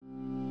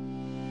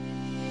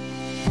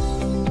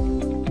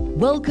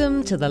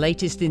Welcome to the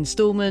latest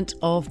instalment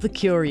of The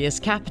Curious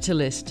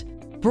Capitalist,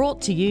 brought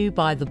to you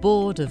by the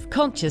Board of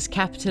Conscious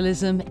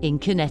Capitalism in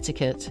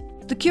Connecticut.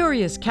 The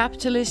Curious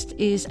Capitalist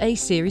is a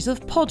series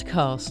of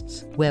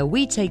podcasts where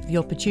we take the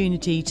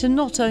opportunity to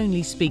not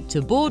only speak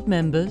to board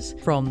members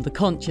from the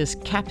Conscious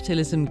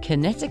Capitalism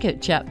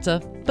Connecticut chapter,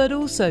 but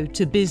also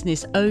to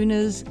business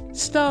owners,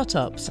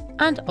 startups,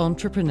 and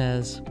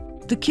entrepreneurs.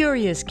 The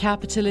Curious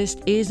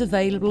Capitalist is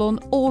available on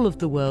all of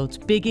the world's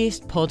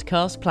biggest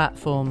podcast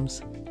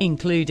platforms,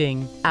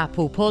 including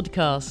Apple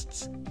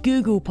Podcasts,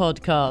 Google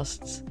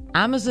Podcasts,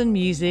 Amazon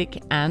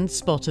Music, and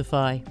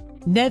Spotify.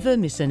 Never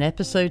miss an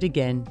episode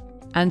again.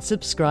 And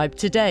subscribe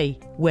today,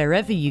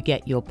 wherever you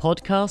get your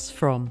podcasts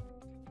from.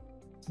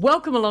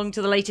 Welcome along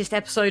to the latest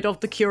episode of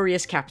The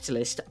Curious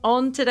Capitalist.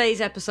 On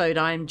today's episode,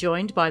 I am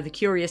joined by the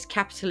Curious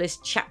Capitalist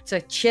Chapter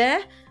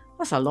Chair,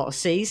 that's a lot of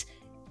C's,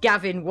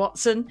 Gavin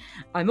Watson.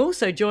 I'm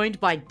also joined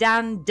by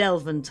Dan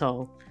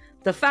Delventhal,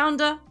 the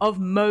founder of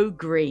Mo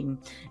Green.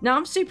 Now,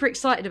 I'm super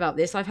excited about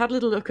this. I've had a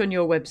little look on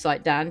your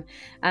website, Dan,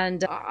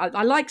 and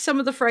I like some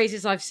of the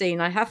phrases I've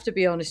seen, I have to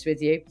be honest with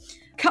you.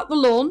 Cut the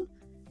lawn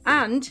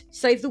and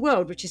save the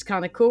world, which is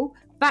kind of cool.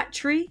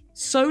 Battery,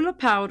 solar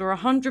powered, or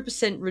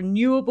 100%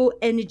 renewable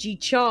energy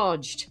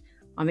charged.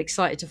 I'm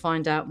excited to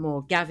find out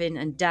more. Gavin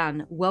and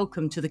Dan,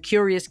 welcome to the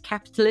Curious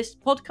Capitalist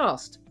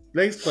podcast.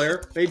 Thanks,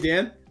 Claire. Hey,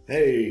 Dan.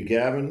 Hey,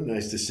 Gavin.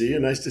 Nice to see you.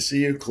 Nice to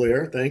see you,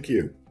 Claire. Thank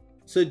you.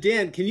 So,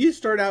 Dan, can you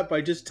start out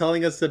by just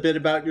telling us a bit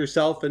about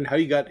yourself and how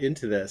you got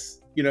into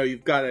this? You know,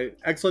 you've got an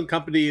excellent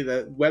company.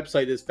 The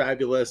website is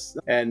fabulous,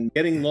 and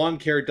getting lawn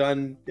care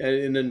done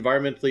in an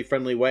environmentally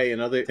friendly way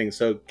and other things.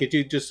 So could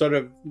you just sort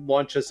of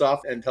launch us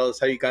off and tell us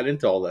how you got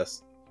into all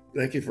this?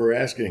 Thank you for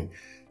asking.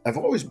 I've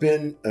always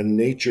been a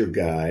nature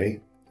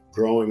guy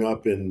growing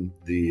up in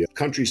the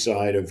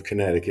countryside of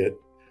Connecticut,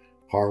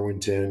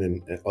 Harwinton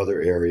and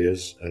other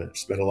areas.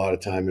 Spent a lot of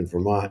time in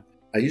Vermont.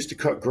 I used to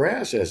cut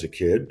grass as a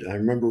kid. I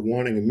remember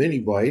wanting a mini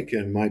bike,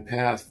 and my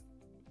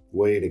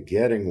pathway to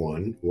getting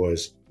one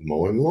was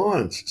mowing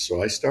lawns.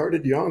 So I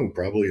started young,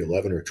 probably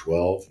 11 or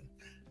 12,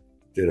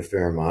 did a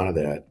fair amount of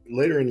that.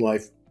 Later in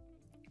life,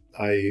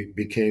 I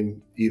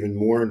became even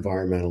more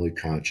environmentally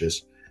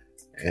conscious.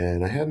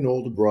 And I had an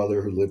older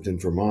brother who lived in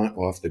Vermont,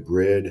 off the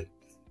grid,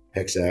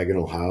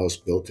 hexagonal house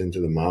built into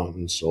the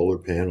mountains, solar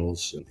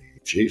panels,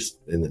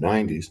 in the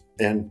 90s.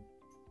 And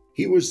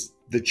he was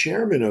the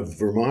chairman of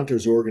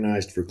Vermonters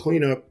Organized for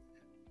Cleanup,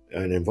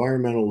 an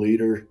environmental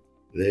leader.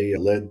 They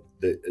led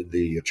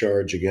the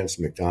charge against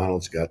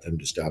McDonald's, got them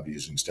to stop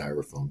using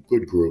styrofoam.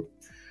 Good group.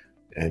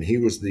 And he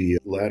was the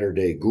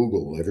latter-day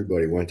Google.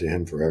 Everybody went to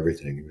him for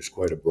everything. He was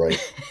quite a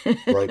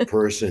bright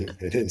person,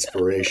 an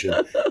inspiration,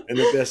 and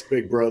the best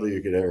big brother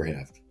you could ever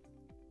have.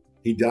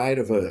 He died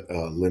of a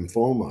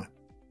lymphoma,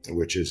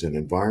 which is an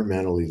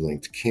environmentally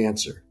linked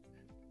cancer.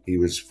 He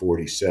was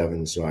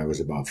 47, so I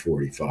was about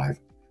 45.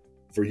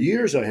 For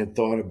years, I had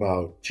thought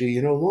about,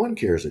 lawn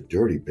care is a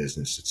dirty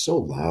business. It's so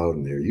loud,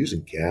 and they're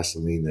using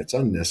gasoline that's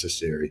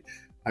unnecessary.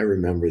 I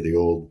remember the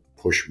old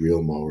push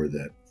reel mower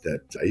that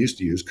I used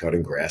to use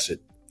cutting grass at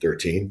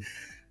 13.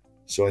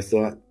 So I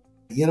thought,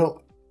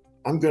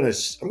 I'm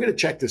gonna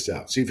check this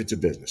out, see if it's a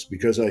business,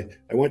 because I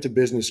went to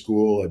business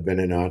school. I've been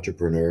an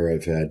entrepreneur.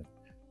 I've had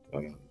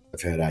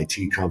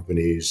IT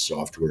companies,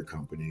 software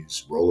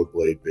companies,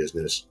 rollerblade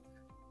business.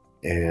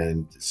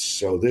 And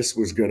so this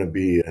was going to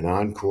be an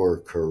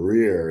encore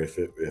career if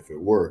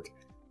it worked.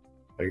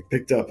 I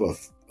picked up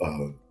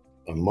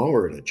a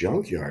mower at a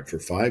junkyard for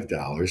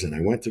 $5, and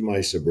I went to my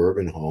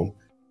suburban home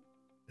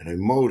and I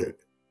mowed it.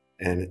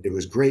 And it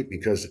was great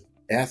because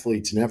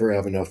athletes never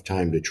have enough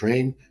time to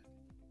train.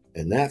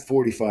 And that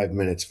 45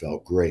 minutes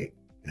felt great.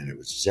 And it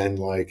was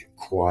zen-like,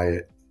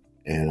 quiet.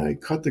 And I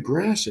cut the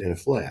grass in a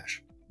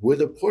flash with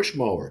a push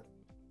mower,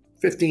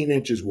 15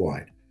 inches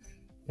wide.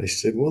 I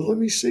said, well, let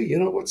me see,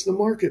 what's the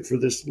market for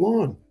this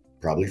lawn?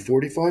 Probably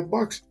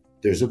 $45.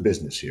 There's a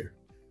business here.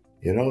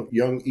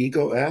 Young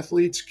ego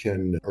athletes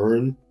can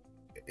earn,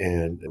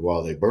 and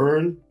while they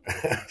burn,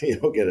 get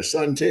a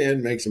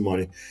suntan, make some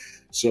money.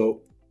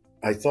 So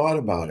I thought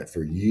about it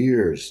for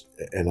years,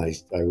 and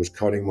I was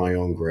cutting my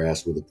own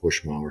grass with a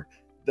push mower.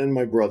 Then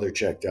my brother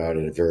checked out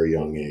at a very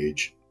young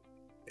age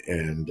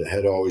and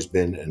had always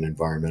been an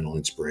environmental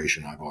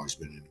inspiration. I've always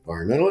been an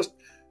environmentalist.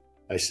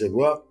 I said,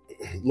 well,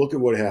 look at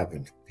what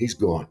happened. He's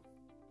gone.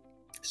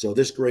 So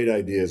this great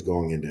idea is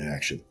going into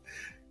action.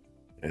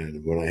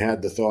 And when I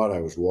had the thought,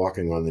 I was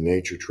walking on the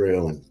nature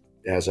trail, and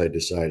as I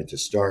decided to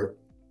start,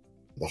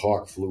 the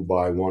hawk flew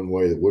by one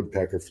way, the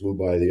woodpecker flew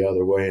by the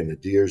other way, and the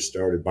deer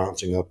started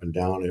bouncing up and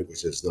down. It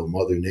was as though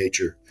Mother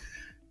Nature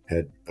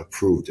had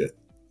approved it.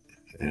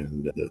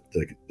 And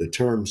the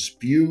term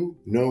 "spew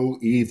no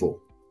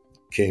evil"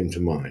 came to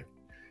mind.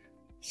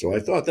 So I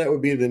thought that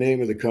would be the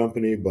name of the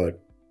company,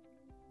 but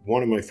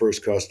one of my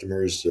first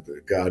customers, the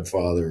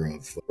godfather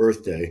of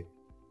Earth Day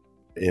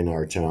in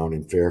our town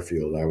in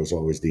Fairfield, I was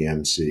always the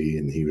MC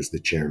and he was the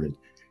chairman.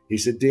 He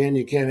said, Dan,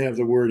 you can't have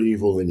the word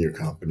evil in your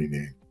company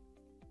name.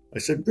 I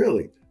said,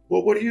 really?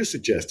 Well, what do you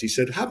suggest? He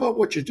said, how about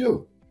what you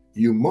do?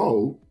 You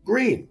mow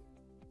green.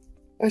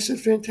 I said,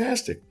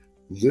 fantastic.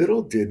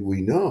 Little did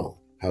we know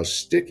how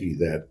sticky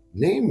that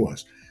name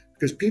was,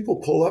 because people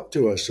pull up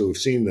to us who have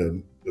seen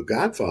the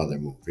Godfather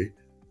movie,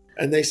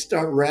 and they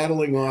start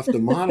rattling off the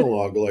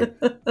monologue like,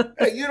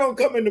 hey, you don't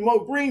come into Mo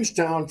Green's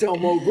town, tell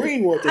Mo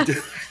Green what to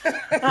do.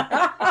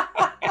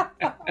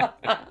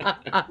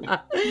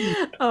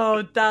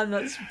 Oh, Dan,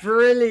 that's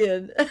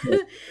brilliant.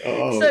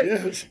 Oh,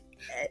 yes.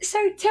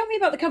 So tell me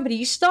about the company.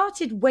 You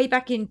started way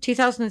back in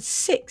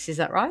 2006, is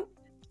that right?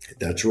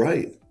 That's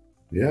right.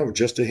 Yeah, with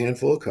just a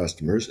handful of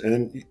customers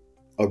and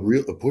a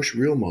push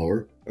reel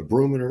mower, a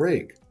broom, and a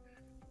rake.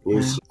 It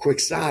was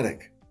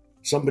quixotic.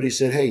 Somebody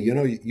said, hey,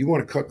 you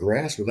want to cut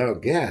grass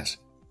without gas?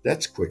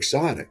 That's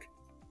quixotic.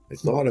 I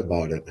thought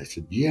about it. I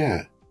said,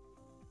 yeah,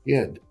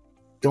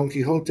 Don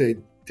Quixote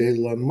de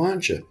la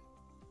Mancha.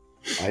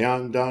 I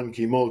am Don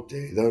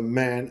Quixote, the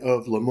man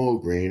of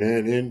Lamogreen,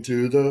 and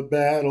into the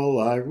battle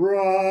I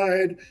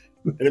ride.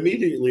 And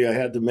immediately I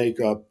had to make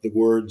up the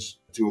words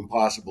to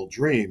Impossible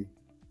Dream,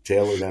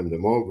 tailor them to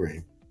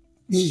Mogreen.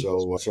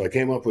 So I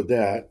came up with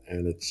that,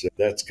 and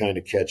that's kind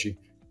of catchy.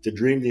 To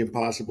dream the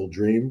impossible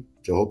dream,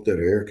 to hope that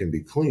our air can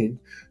be clean,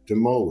 to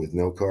mow with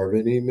no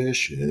carbon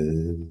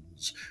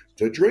emissions,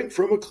 to drink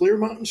from a clear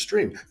mountain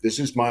stream. This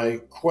is my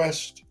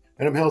quest,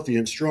 and I'm healthy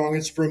and strong.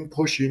 It's from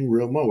pushing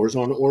real mowers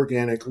on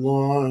organic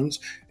lawns.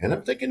 And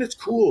I'm thinking it's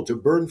cool to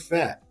burn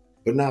fat,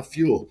 but not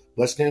fuel.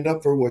 Let's stand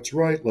up for what's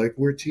right, like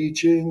we're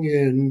teaching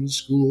in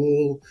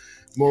school.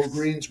 Mo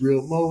Green's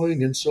real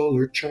mowing and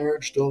solar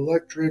charged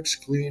electrics,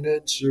 clean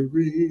and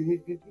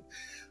serene.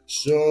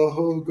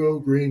 So go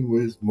green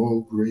with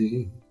Mo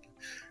Green.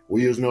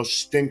 We use no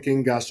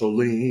stinking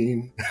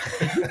gasoline.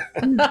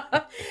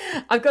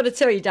 I've got to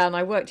tell you, Dan,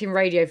 I worked in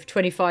radio for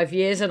 25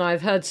 years and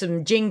I've heard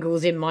some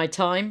jingles in my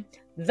time.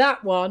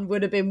 That one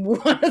would have been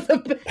one of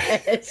the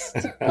best.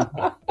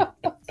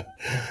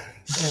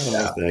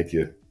 Thank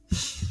you.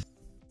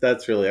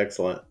 That's really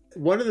excellent.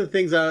 One of the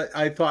things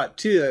I thought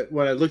too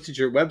when I looked at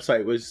your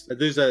website was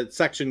there's a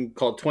section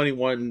called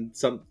 21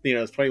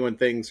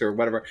 things or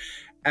whatever.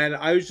 And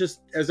I was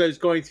just, as I was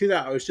going through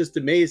that, I was just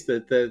amazed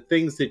at the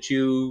things that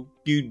you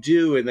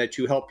do and that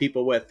you help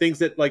people with, things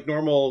that like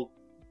normal,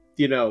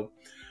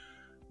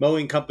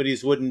 mowing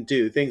companies wouldn't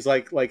do. Things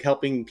like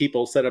helping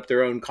people set up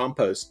their own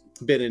compost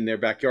bin in their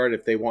backyard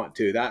if they want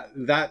to.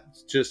 That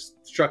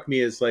just struck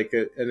me as like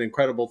an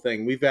incredible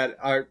thing. We've had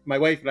my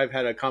wife and I've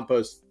had a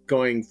compost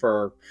going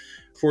for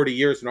 40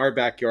 years in our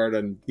backyard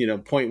on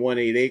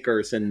 0.18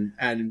 acres, and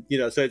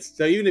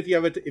so even if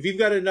you've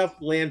got enough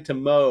land to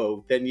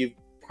mow, then you've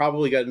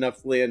probably got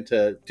enough land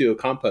to do a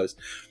compost.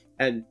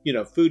 And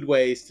food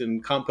waste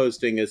and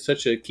composting is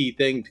such a key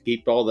thing to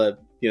keep all the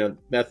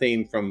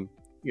methane from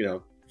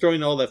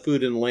throwing all that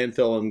food in the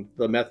landfill and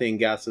the methane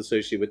gas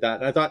associated with that.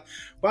 And I thought,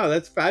 wow,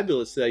 that's a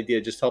fabulous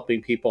idea, just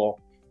helping people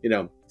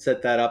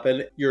set that up.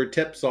 And your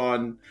tips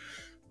on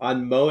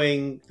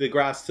mowing the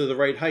grass to the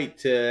right height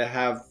to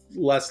have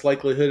less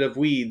likelihood of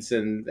weeds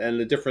and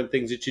the different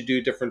things that you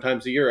do different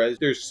times of year.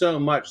 There's so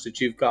much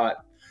that you've got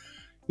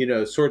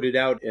sorted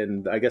out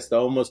in, I guess, the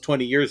almost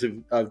 20 years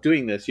of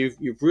doing this.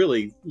 You've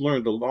really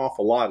learned an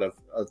awful lot of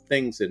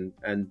things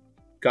and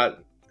got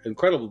an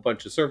incredible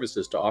bunch of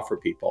services to offer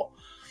people.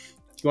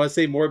 Do you want to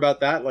say more about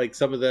that? Like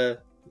are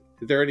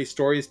there any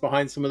stories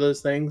behind some of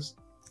those things?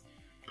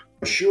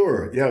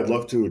 Sure. Yeah, I'd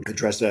love to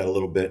address that a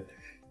little bit.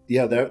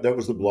 Yeah, that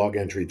was the blog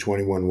entry,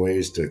 21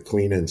 Ways to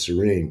Clean and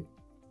Serene.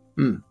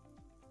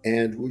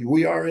 And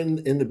we are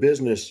in the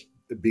business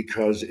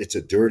because it's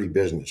a dirty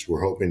business.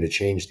 We're hoping to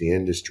change the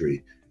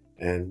industry.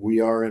 And we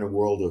are in a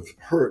world of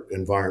hurt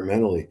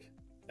environmentally.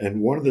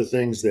 And one of the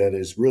things that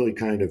is really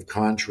kind of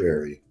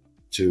contrary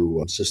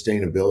to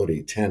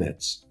sustainability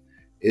tenets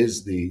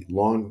is the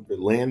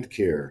land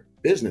care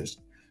business.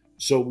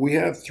 So we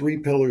have three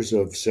pillars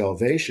of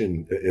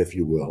salvation, if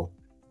you will.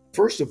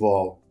 First of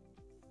all,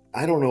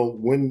 I don't know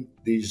when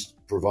these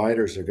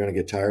providers are going to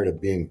get tired of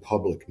being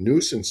public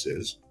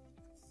nuisances,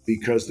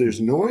 because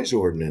there's noise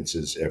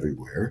ordinances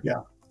everywhere.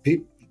 Yeah.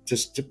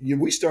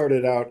 We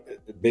started out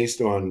based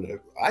on,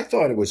 I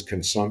thought it was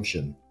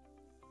consumption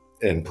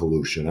and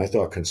pollution. I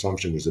thought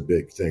consumption was a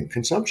big thing.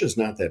 Consumption is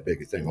not that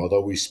big a thing,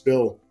 although we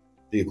spill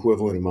the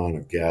equivalent amount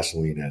of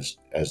gasoline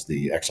as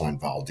the Exxon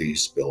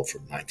Valdez spill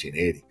from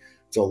 1980.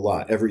 It's a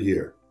lot every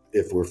year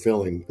if we're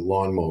filling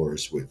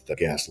lawnmowers with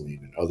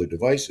gasoline and other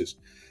devices.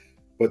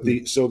 But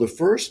the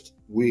first,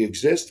 we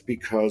exist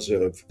because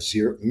of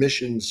zero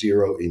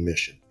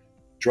emission,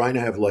 trying to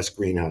have less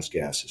greenhouse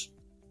gases.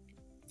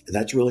 And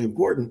that's really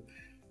important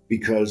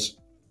because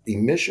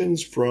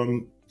emissions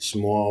from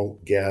small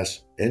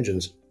gas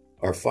engines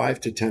are 5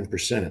 to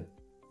 10%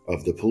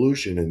 of the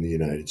pollution in the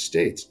United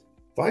States.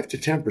 5 to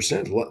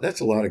 10%,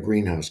 that's a lot of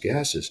greenhouse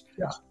gases.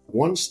 Yeah.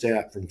 One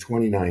stat from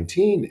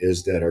 2019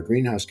 is that our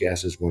greenhouse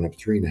gases went up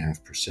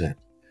 3.5%,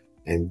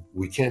 and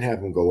we can't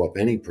have them go up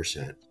any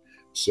percent.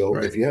 So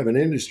If you have an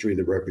industry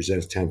that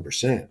represents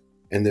 10%,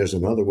 and there's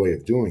another way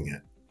of doing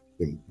it,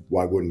 then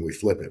why wouldn't we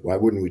flip it? Why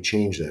wouldn't we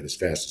change that as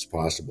fast as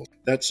possible?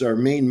 That's our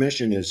main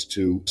mission, is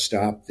to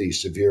stop the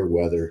severe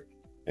weather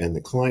and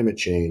the climate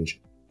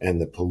change and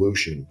the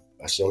pollution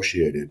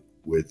associated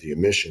with the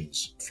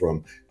emissions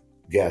from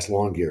gas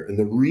lawn gear. And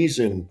the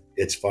reason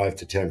it's 5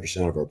 to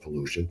 10% of our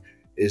pollution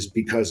is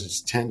because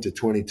it's 10 to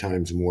 20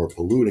 times more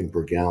polluting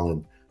per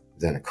gallon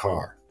than a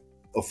car.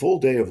 A full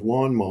day of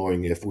lawn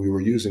mowing, if we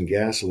were using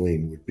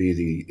gasoline, would be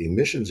the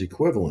emissions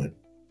equivalent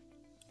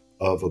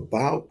of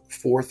about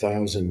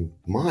 4,000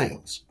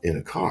 miles in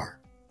a car.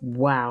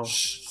 Wow.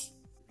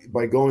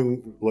 By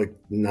going like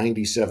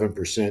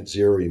 97%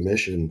 zero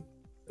emission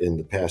in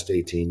the past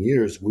 18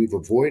 years, we've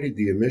avoided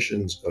the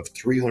emissions of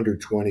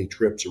 320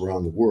 trips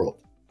around the world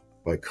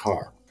by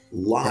car. A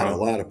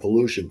lot of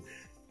pollution.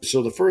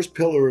 So the first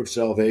pillar of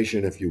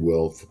salvation, if you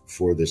will,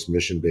 for this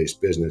mission-based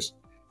business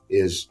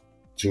is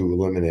to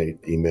eliminate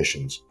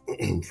emissions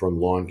from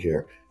lawn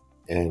care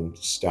and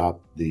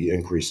stop the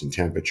increase in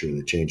temperature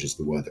that changes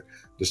the weather.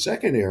 The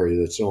second area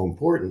that's so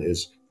important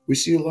is we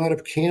see a lot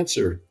of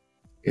cancer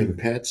in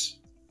pets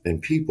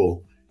and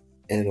people,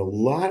 and a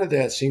lot of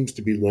that seems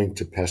to be linked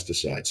to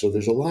pesticides. So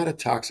there's a lot of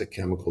toxic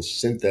chemicals,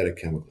 synthetic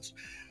chemicals.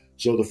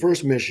 So the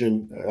first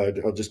mission,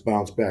 I'll just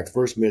bounce back. The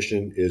first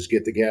mission is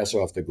get the gas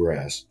off the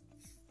grass.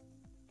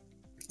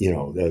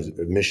 There's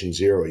mission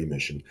zero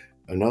emission.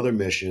 Another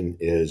mission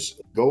is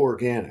go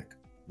organic.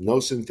 No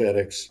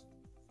synthetics,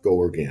 go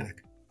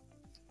organic.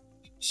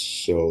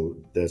 So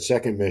the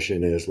second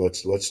mission is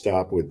let's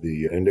stop with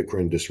the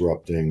endocrine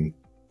disrupting,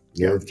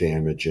 nerve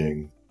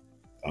damaging,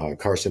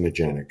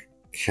 carcinogenic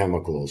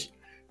chemicals,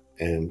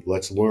 and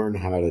let's learn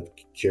how to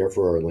care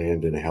for our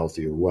land in a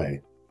healthier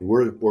way.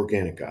 We're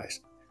organic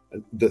guys.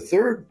 The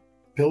third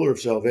pillar of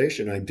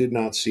salvation I did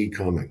not see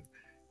coming.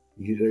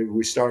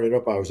 We started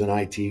up, I was an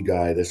IT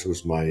guy. This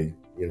was my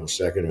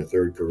second or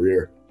third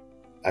career.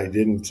 I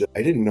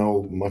didn't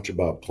know much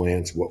about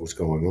plants, what was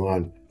going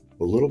on.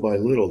 But little by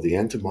little, the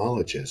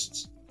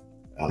entomologists,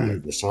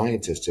 the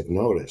scientists have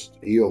noticed,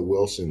 E.O.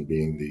 Wilson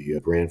being the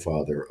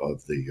grandfather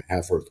of the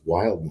Half-Earth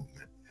Wild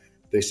movement,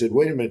 they said,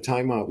 wait a minute,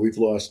 time out. We've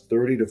lost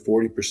 30 to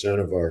 40%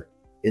 of our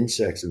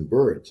insects and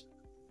birds.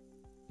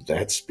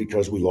 That's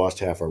because we lost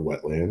half our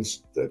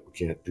wetlands. That we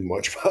can't do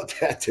much about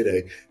that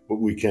today, but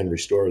we can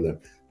restore them.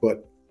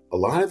 But a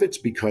lot of it's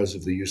because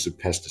of the use of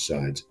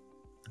pesticides.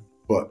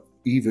 But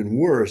even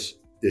worse,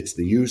 it's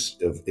the use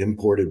of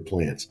imported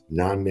plants,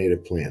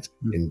 non-native plants,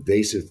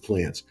 invasive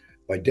plants.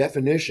 By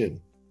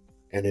definition,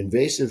 an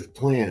invasive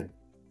plant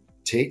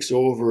takes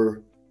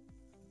over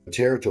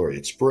territory.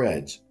 It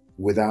spreads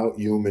without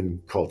human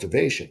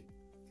cultivation.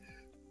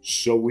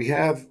 So we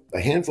have a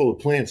handful of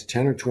plants,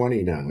 10 or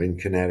 20 now in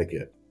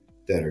Connecticut,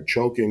 that are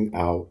choking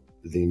out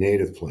the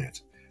native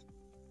plants.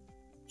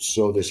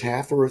 So this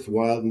Half-Earth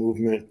Wild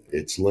movement,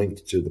 it's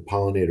linked to the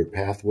pollinator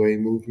pathway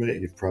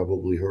movement. You've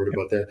probably heard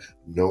about that.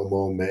 No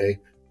Mow May.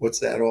 What's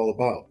that all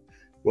about?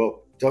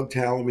 Well, Doug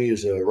Tallamy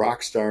is a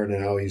rock star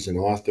now. He's an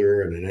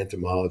author and an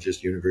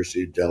entomologist,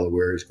 University of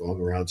Delaware. He's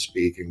going around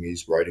speaking.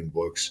 He's writing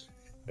books.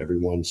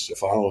 Everyone's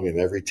following him.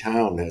 Every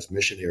town has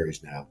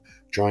missionaries now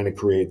trying to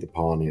create the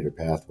pollinator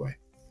pathway.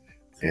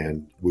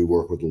 And we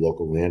work with the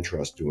local land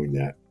trust doing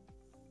that.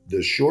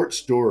 The short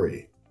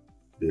story,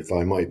 if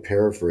I might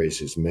paraphrase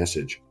his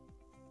message,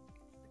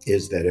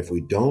 is that if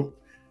we don't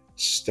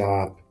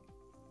stop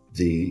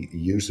the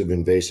use of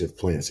invasive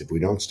plants, if we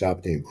don't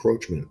stop the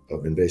encroachment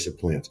of invasive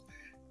plants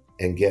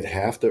and get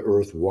half the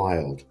earth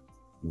wild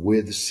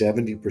with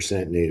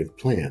 70% native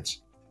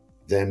plants,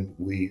 then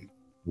we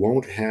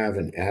won't have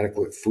an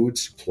adequate food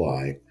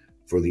supply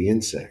for the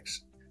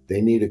insects.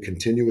 They need a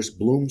continuous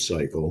bloom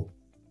cycle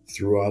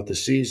throughout the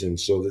season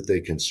so that they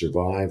can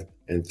survive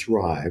and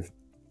thrive,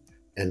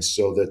 and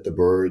so that the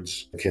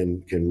birds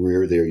can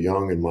rear their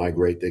young and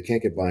migrate. They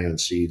can't get by on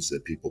seeds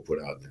that people put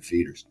out in their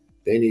feeders.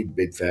 They need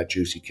big, fat,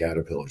 juicy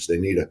caterpillars. They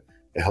need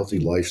a healthy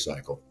life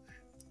cycle.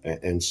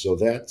 And so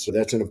that's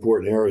an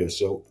important area.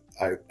 So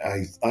I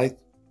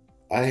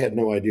had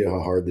no idea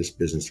how hard this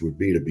business would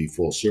be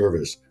full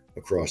service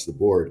across the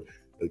board.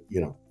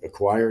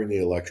 Acquiring the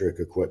electric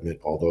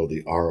equipment, although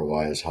the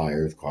ROI is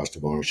higher, the cost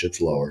of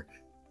ownership's lower,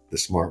 the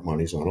smart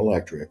money's on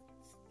electric.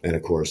 And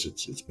of course,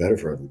 it's better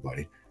for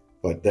everybody.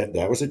 But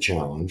that was a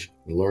challenge.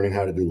 Learning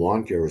how to do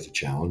lawn care was a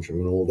challenge.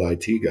 I'm an old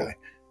IT guy.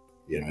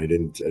 I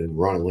didn't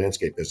run a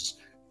landscape business.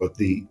 But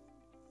the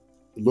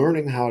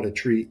learning how to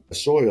treat a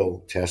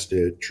soil, test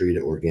it, treat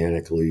it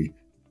organically,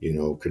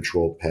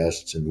 control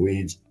pests and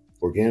weeds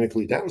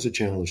organically, that was a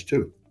challenge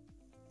too.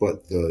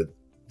 But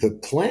the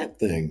plant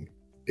thing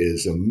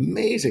is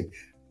amazing.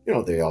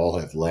 They all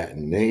have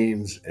Latin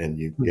names, and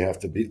you have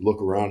to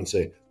look around and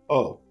say,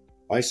 oh,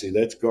 I see,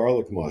 that's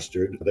garlic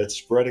mustard. That's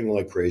spreading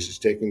like crazy. It's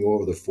taking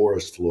over the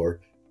forest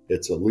floor.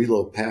 It's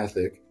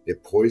allelopathic.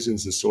 It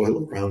poisons the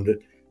soil around it.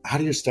 How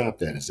do you stop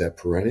that? Is that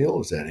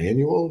perennial? Is that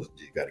annual?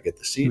 You got to get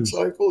the seed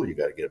cycle. You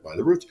got to get it by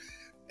the roots.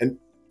 And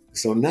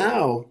so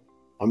now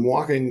I'm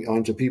walking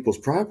onto people's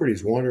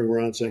properties, wandering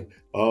around saying,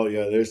 oh,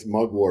 yeah, there's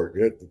mugwort.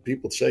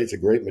 People say it's a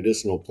great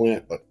medicinal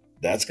plant, but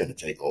that's going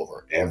to take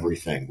over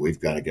everything.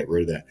 We've got to get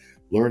rid of that.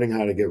 Learning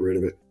how to get rid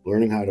of it,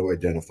 learning how to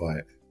identify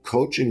it,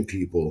 coaching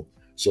people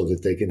so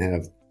that they can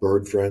have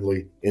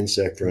bird-friendly,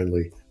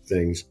 insect-friendly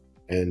things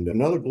And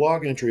another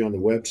blog entry on the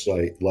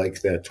website,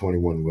 like that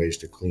 21 Ways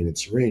to Clean and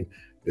Serene,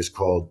 is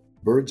called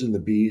Birds and the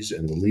Bees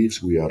and the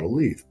Leaves We Ought to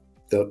Leave.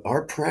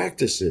 Our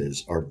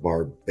practices are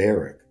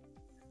barbaric.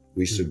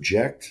 We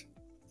subject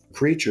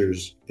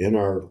creatures in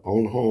our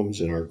own homes,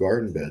 in our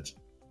garden beds,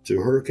 to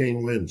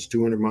hurricane winds,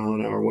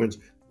 200-mile-an-hour winds.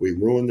 We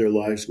ruin their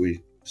lives.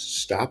 We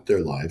stop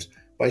their lives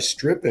by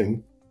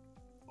stripping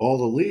all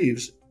the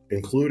leaves,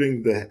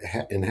 including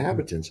the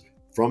inhabitants,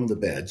 from the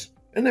beds.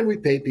 And then we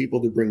pay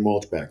people to bring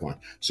mulch back on.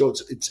 So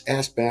it's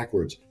ass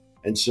backwards.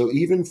 And so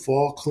even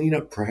fall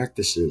cleanup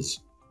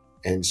practices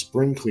and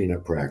spring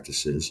cleanup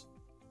practices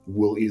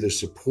will either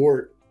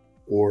support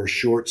or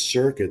short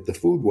circuit the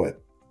food web,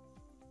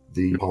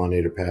 the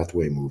pollinator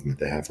pathway movement,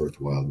 the half earth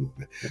wild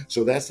movement.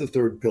 So that's the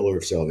third pillar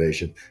of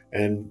salvation.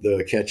 And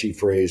the catchy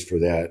phrase for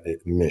that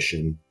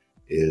mission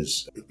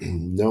is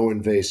no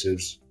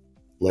invasives,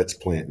 let's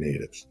plant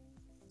natives.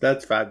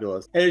 That's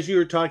fabulous. And as you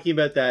were talking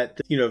about that,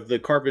 the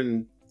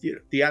carbon,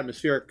 the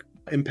atmospheric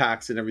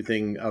impacts and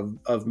everything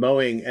of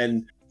mowing,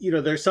 and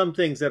there's some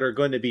things that are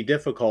going to be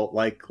difficult,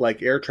 like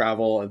air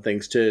travel and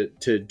things to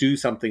do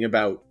something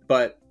about.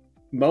 But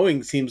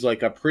mowing seems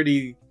like a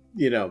pretty,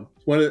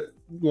 one of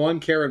lawn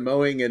care and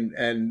mowing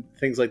and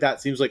things like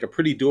that seems like a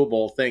pretty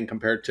doable thing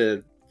compared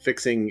to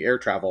fixing air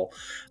travel.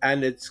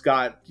 And it's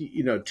got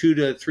 2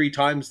 to 3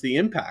 times the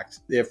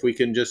impact if we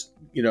can just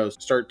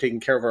start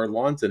taking care of our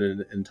lawns in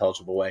an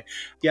intelligible way.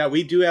 Yeah,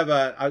 we do have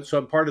so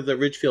I'm part of the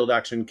Ridgefield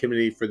Action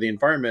Committee for the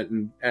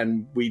Environment,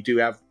 and we do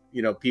have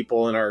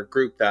people in our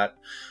group that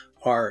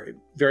are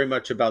very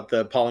much about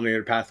the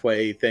pollinator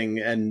pathway thing.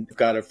 And I've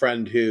got a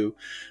friend who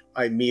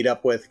I meet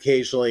up with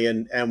occasionally,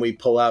 and we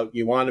pull out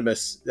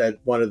euonymus at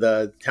one of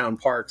the town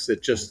parks.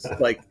 That just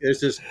like there's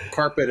this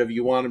carpet of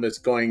euonymus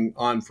going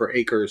on for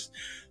acres.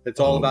 It's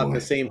all about the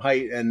same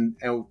height, and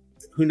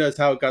who knows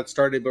how it got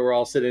started, but we're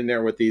all sitting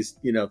there with these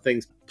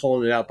things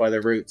pulling it out by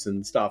the roots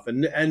and stuff.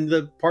 And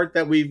the part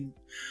that we've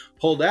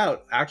pulled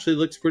out actually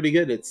looks pretty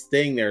good. It's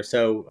staying there.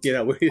 So,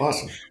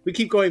 Awesome. We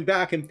keep going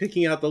back and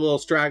picking out the little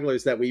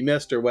stragglers that we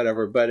missed or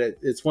whatever, but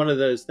it's one of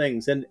those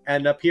things.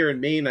 And up here in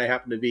Maine, I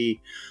happen to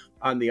be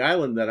on the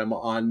island that I'm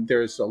on.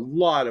 There's a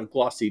lot of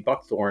glossy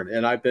buckthorn,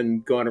 and I've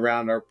been going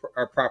around our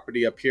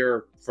property up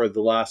here for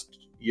the last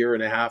year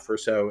and a half or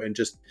so, and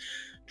just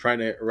trying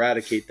to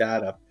eradicate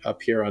that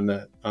up here on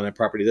the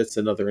property. That's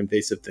another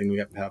invasive thing we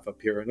have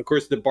up here. And of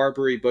course, the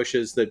barberry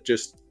bushes that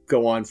just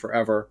go on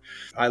forever.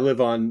 I live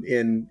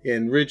in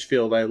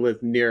Ridgefield. I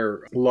live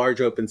near a large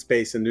open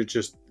space, and there's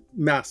just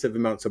massive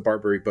amounts of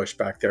barberry bush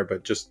back there.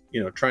 But just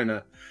trying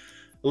to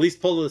at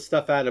least pull the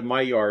stuff out of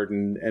my yard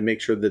and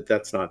make sure that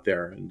that's not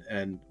there.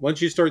 And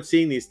once you start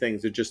seeing these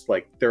things, they're just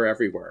like, they're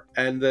everywhere.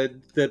 And the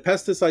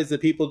pesticides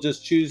that people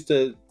just choose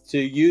to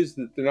use,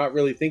 that they're not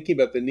really thinking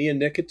about, the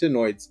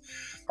neonicotinoids,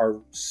 are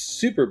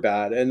super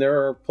bad. And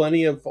there are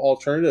plenty of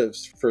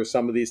alternatives for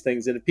some of these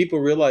things. And if people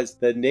realize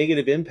the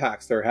negative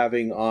impacts they're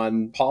having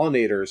on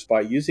pollinators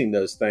by using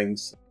those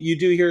things, you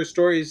do hear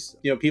stories,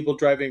 people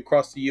driving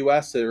across the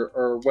US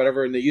or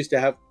whatever, and they used to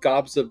have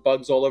gobs of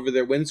bugs all over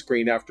their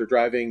windscreen after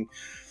driving,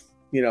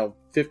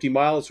 50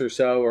 miles or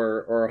so,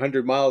 or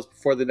 100 miles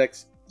before the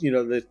next,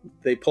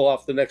 they pull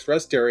off the next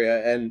rest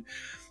area, and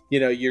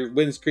your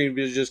windscreen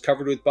is just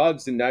covered with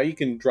bugs, and now you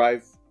can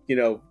drive,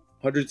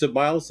 hundreds of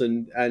miles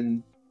and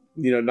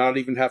not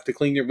even have to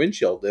clean your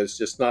windshield. There's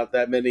just not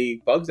that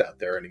many bugs out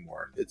there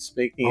anymore. It's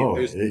making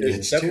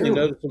there's definitely a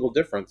noticeable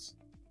difference.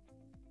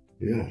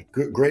 Yeah,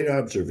 great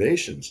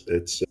observations.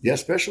 It's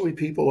especially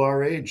people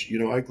our age.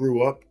 I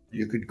grew up.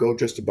 You could go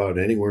just about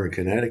anywhere in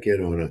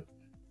Connecticut on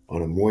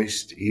a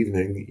moist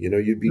evening.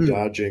 You'd be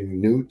dodging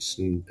newts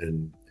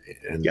and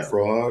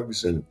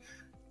frogs, and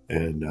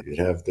you'd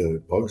have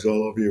the bugs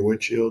all over your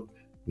windshield.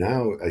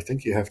 Now I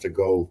think you have to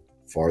go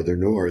farther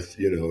north,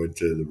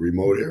 into the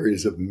remote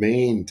areas of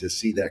Maine to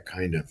see that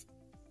kind of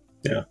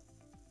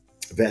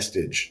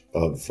vestige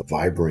of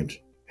vibrant,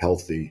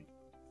 healthy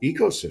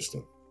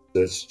ecosystem.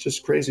 That's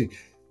just crazy.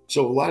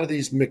 So a lot of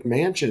these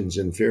McMansions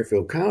in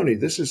Fairfield County,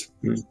 this is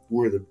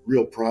where the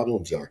real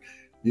problems are.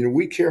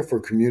 We care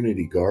for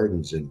community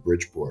gardens in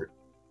Bridgeport.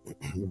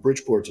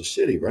 Bridgeport's a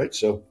city, right?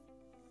 So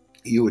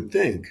you would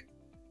think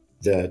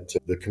that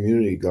the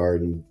community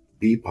garden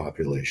bee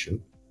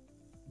population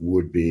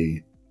would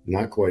be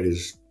not quite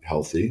as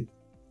healthy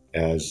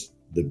as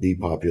the bee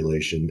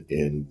population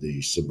in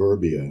the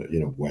suburbia,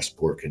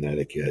 Westport,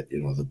 Connecticut,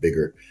 the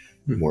bigger,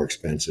 more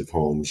expensive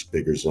homes,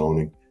 bigger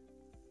zoning.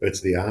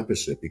 It's the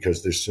opposite,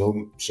 because there's so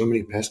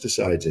many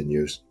pesticides in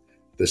use.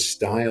 The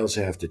styles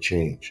have to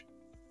change.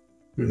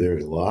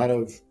 There's a lot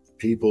of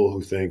people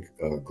who think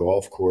a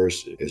golf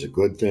course is a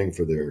good thing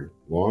for their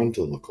lawn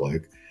to look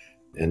like,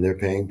 and they're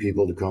paying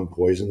people to come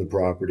poison the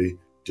property,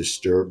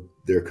 disturb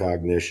their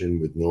cognition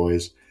with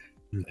noise,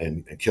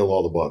 and kill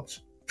all the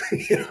bugs.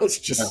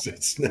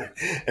 It's not,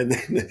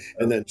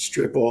 and then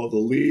strip all the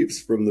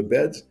leaves from the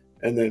beds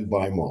and then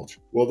buy mulch.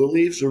 Well, the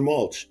leaves are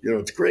mulch.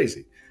 It's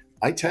crazy.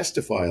 I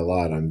testify a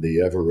lot. I'm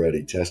the ever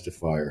ready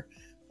testifier.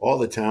 All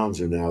the towns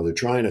they're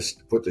trying to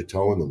put their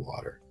toe in the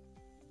water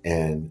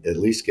and at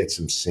least get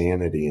some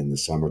sanity in the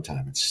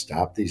summertime and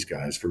stop these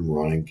guys from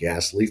running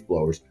gas leaf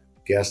blowers.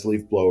 Gas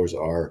leaf blowers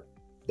are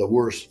the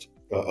worst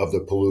of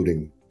the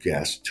polluting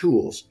gas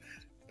tools.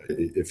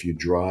 If you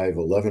drive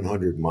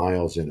 1,100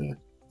 miles in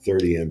a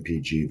 30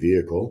 mpg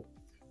vehicle,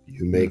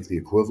 you make the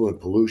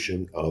equivalent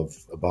pollution of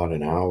about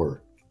an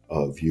hour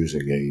of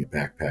using a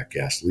backpack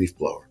gas leaf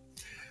blower.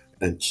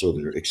 And so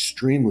they're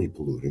extremely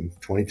polluting,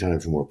 20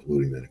 times more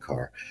polluting than a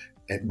car.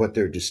 But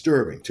they're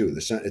disturbing too.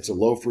 It's a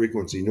low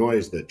frequency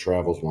noise that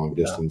travels long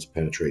distance,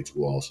 penetrates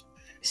walls.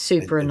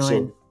 Super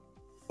annoying.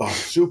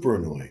 Super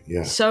annoying.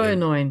 Yeah. So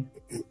annoying.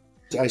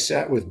 I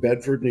sat with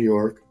Bedford, New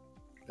York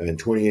in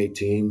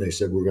 2018. They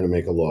said, we're going to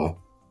make a law.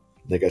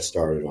 They got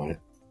started on it.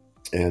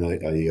 And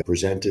I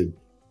presented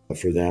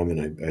for them, and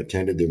I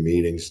attended their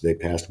meetings. They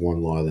passed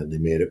one law, then they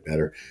made it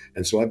better.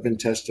 And so I've been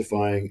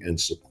testifying and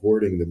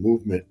supporting the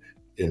movement.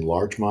 In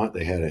Larchmont,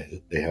 they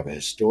have a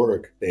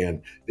historic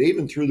ban. They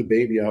even threw the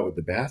baby out with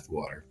the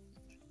bathwater.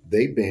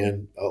 They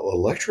banned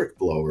electric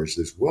blowers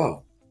as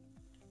well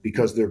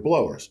because they're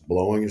blowers.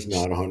 Blowing is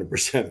not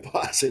 100%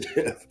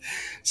 positive.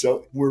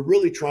 So we're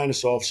really trying to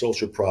solve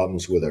social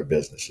problems with our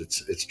business.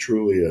 It's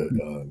truly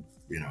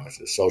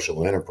it's a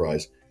social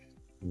enterprise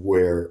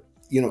where,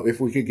 if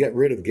we could get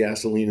rid of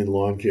gasoline in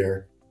lawn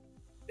care,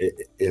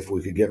 if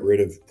we could get rid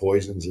of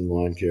poisons in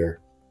lawn care,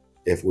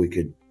 if we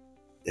could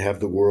have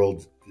the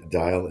world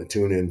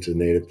tune into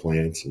native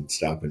plants and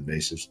stop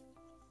invasives,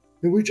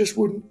 then we just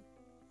wouldn't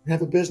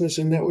have a business,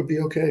 and that would be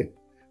okay.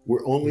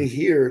 We're only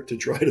here to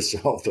try to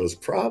solve those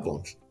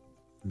problems.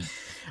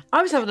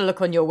 I was having a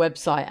look on your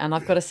website, and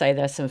I've got to say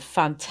there's some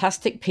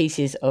fantastic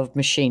pieces of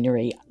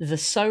machinery. The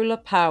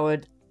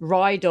solar-powered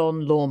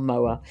ride-on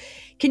lawnmower.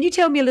 Can you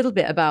tell me a little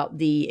bit about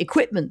the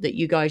equipment that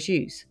you guys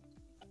use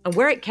and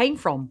where it came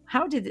from?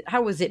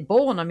 How was it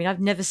born? I mean, I've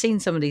never seen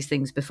some of these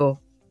things before.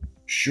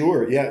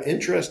 Sure. Yeah.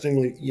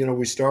 Interestingly,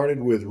 we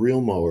started with reel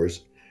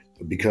mowers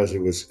because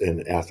it was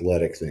an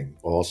athletic thing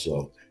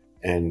also.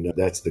 And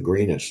that's the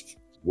greenest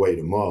way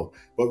to mow.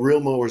 But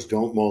reel mowers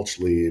don't mulch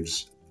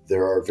leaves.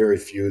 There are very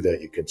few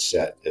that you can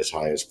set as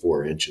high as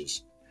 4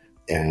 inches.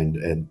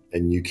 And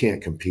you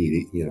can't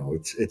compete.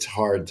 It's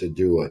hard to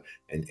do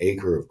an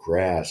acre of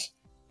grass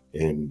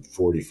in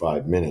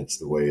 45 minutes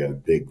the way a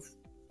big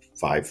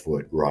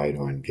 5-foot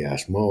ride-on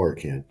gas mower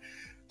can.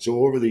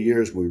 So over the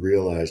years, we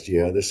realized,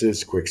 this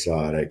is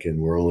quixotic, and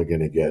we're only going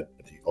to get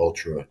the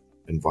ultra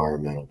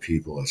environmental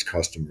people as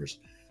customers.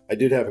 I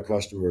did have a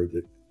customer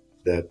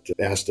that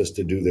asked us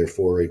to do their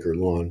 4-acre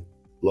lawn,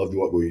 loved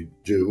what we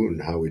do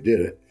and how we did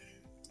it.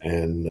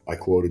 And I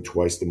quoted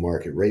twice the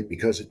market rate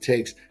because it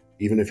takes,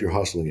 even if you're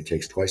hustling, it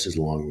takes twice as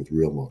long with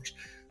reel mowers.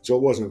 So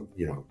it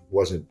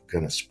wasn't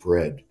going to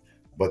spread,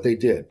 but they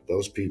did.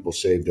 Those people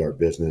saved our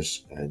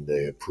business, and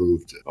they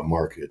approved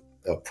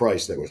a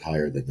price that was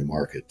higher than the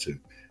market too.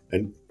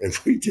 And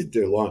we did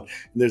their lawn.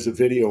 And there's a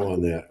video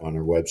on that on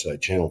our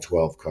website. Channel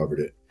 12 covered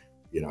it.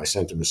 I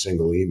sent them a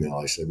single email.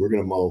 I said, we're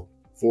going to mow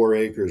 4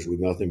 acres with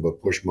nothing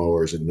but push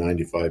mowers in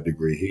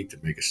 95-degree heat to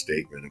make a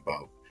statement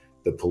about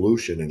the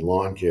pollution in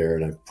lawn care.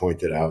 And I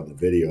pointed out in the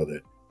video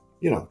that,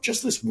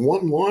 just this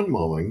one lawn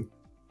mowing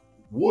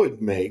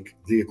would make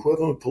the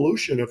equivalent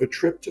pollution of a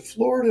trip to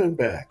Florida and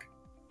back.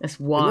 That's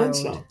wild.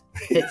 And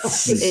then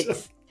some.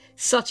 It's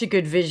such a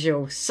good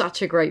visual,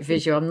 such a great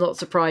visual. I'm not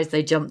surprised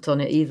they jumped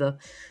on it either.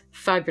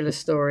 Fabulous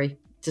story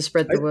to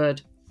spread the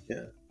word.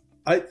 Yeah.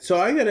 I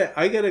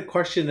got a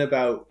question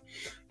about,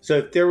 so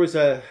if there was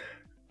a,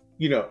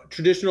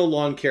 traditional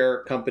lawn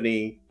care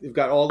company, they've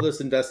got all this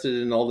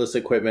invested in all this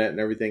equipment and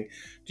everything.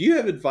 Do you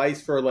have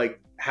advice for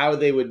how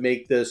they would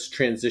make this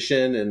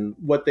transition and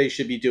what they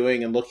should be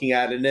doing and looking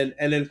at? And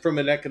then from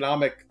an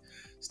economic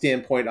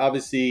standpoint,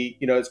 obviously,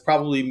 it's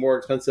probably more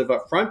expensive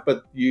up front,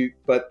 but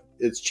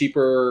it's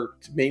cheaper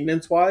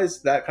maintenance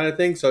wise, that kind of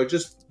thing. So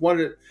just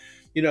wanted,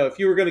 if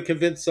you were going to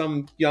convince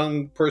some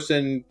young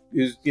person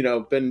who's,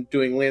 been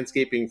doing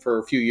landscaping for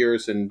a few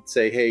years and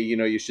say, hey,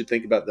 you should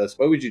think about this,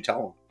 what would you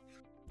tell them?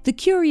 The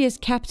Curious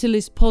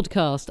Capitalist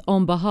podcast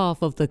on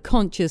behalf of the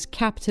Conscious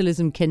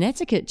Capitalism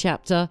Connecticut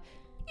chapter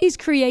is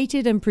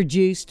created and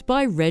produced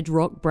by Red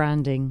Rock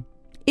Branding.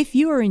 If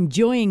you are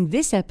enjoying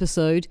this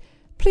episode,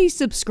 please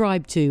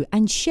subscribe to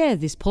and share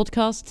this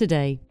podcast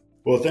today.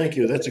 Well, thank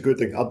you. That's a good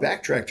thing. I'll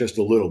backtrack just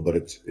a little, but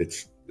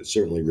it's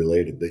certainly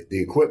related.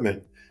 The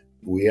equipment,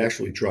 we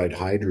actually tried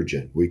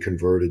hydrogen. We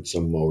converted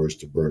some mowers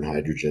to burn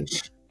hydrogen.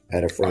 I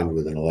had a friend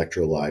with an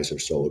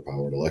electrolyzer,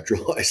 solar-powered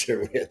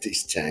electrolyzer. We had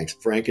these tanks,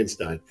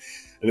 Frankenstein.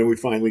 And then we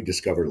finally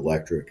discovered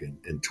electric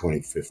in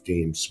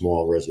 2015,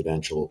 small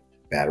residential,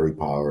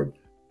 battery-powered.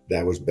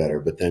 That was better.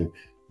 But then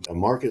a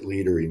market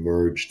leader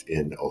emerged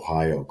in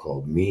Ohio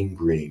called Mean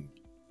Green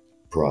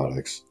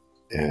Products.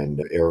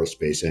 And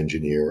aerospace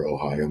engineer,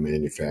 Ohio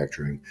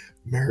manufacturing,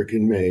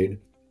 American-made,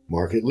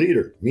 market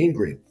leader, Mean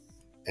Green.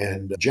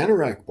 And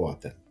Generac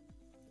bought them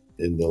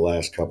in the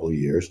last couple of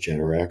years.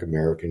 Generac,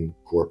 American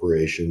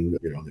corporation,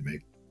 they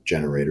make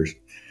generators.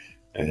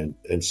 And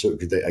so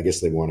I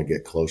guess they want to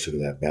get closer to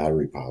that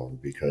battery power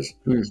because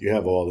you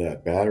have all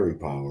that battery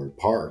power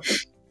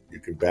parked You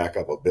can back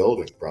up a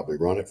building, probably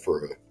run it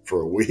for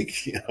a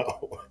week,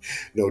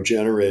 no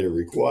generator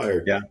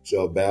required. Yeah.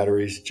 So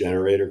batteries,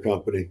 generator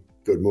company,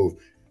 good move.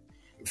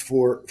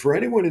 For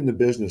anyone in the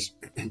business,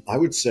 I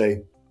would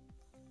say,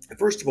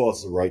 first of all,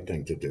 it's the right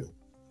thing to do.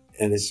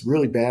 And it's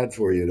really bad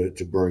for you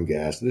to burn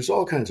gas. There's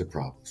all kinds of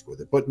problems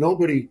with it, but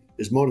nobody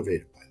is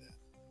motivated by that.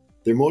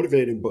 They're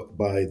motivated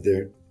by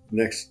their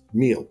next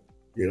meal.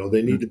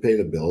 They need to pay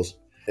the bills,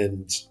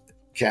 and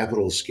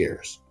capital is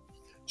scarce.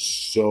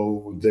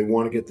 So they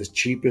want to get the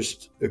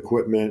cheapest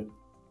equipment,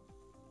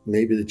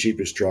 maybe the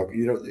cheapest truck.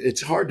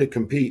 It's hard to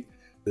compete.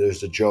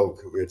 There's a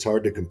joke. It's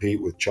hard to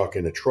compete with Chuck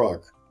in a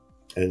truck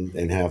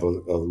and have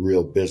a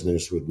real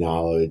business with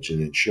knowledge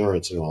and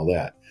insurance and all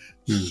that.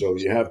 So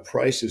you have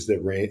prices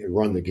that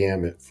run the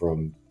gamut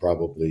from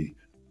probably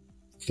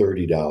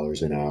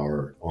 $30 an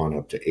hour on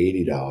up to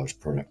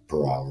 $80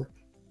 per hour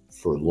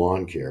for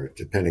lawn care,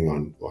 depending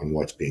on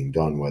what's being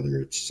done, whether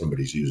it's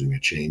somebody's using a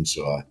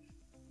chainsaw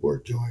or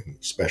doing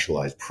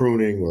specialized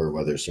pruning, or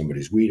whether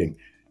somebody's weeding,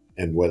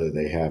 and whether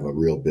they have a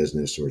real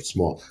business or it's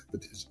small.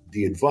 But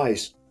the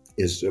advice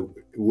is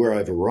where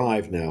I've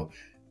arrived now.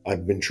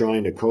 I've been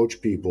trying to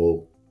coach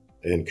people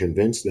and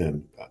convince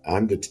them.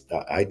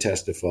 I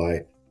testify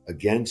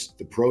against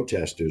the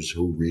protesters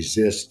who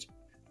resist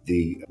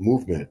the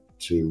movement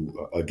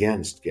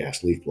against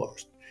gas leaf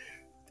blowers.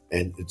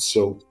 And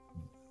so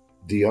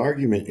the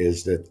argument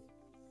is that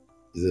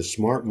the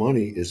smart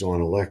money is on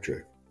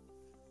electric.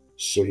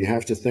 So you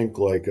have to think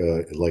like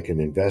an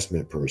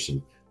investment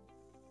person.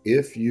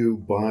 If you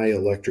buy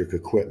electric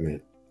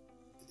equipment,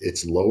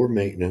 it's lower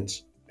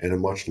maintenance and a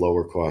much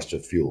lower cost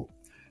of fuel.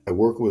 I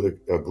work with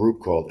a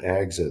group called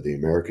AGSA, the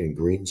American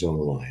Green Zone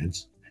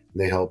Alliance.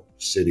 And they help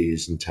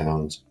cities and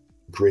towns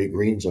create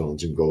green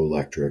zones and go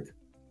electric.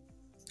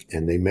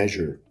 And they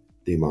measure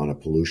the amount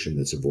of pollution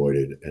that's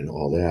avoided and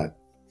all that.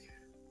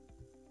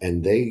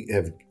 And they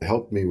have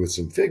helped me with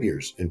some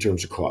figures in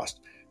terms of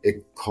cost.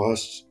 It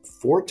costs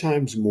 4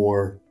 times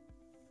more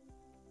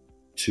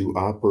to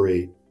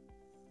operate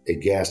a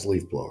gas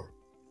leaf blower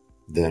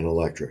than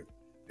electric.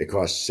 It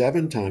costs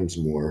 7 times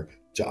more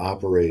to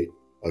operate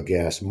a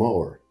gas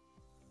mower,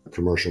 a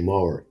commercial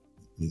mower,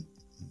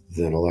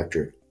 than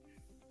electric.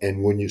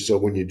 And when you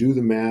do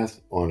the math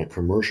on a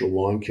commercial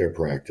lawn care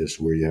practice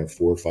where you have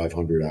 400 or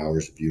 500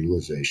 hours of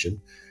utilization,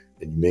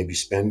 and you maybe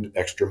spend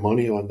extra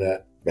money on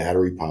that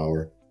battery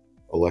power,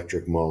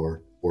 electric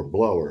mower or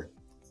blower,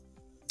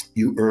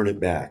 you earn it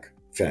back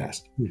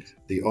fast.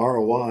 The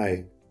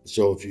ROI,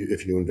 so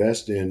if you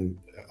invest in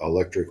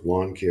electric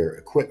lawn care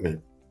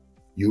equipment,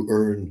 you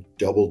earn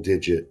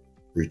double-digit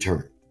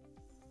return.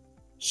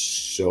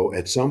 So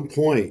at some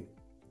point,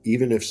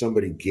 even if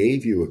somebody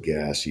gave you a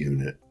gas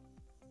unit,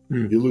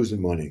 you're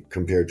losing money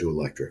compared to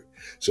electric.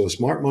 So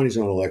smart money's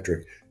on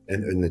electric,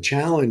 and the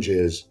challenge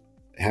is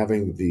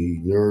having the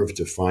nerve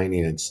to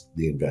finance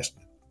the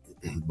investment.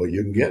 But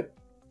you can get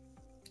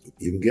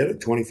a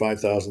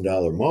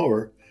 $25,000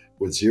 mower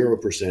with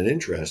 0%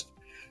 interest.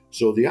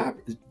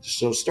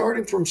 So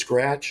starting from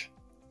scratch,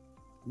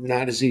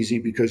 not as easy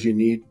because you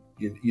need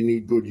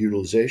good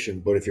utilization.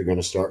 But if you're going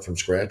to start from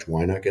scratch,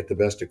 why not get the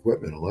best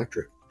equipment,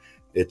 electric?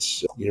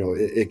 It's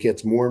it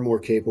gets more and more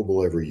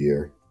capable every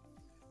year,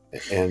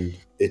 and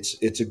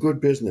it's a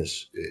good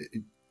business.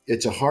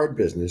 It's a hard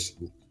business.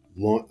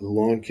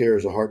 Lawn care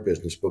is a hard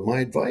business. But my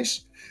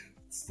advice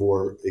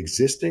for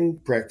existing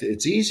practice,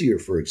 it's easier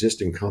for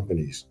existing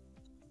companies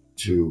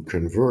to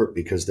convert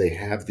because they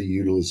have the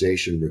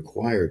utilization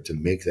required to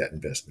make that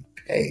investment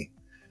pay.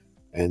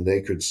 And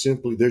they could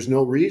there's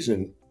no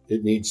reason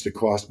it needs to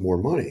cost more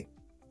money.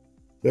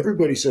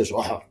 Everybody says,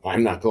 well,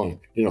 I'm not going,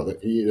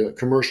 the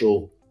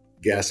commercial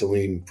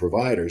gasoline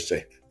providers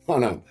say, oh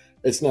no,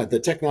 it's not, the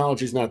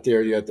technology's not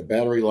there yet. The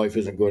battery life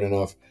isn't good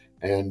enough.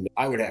 And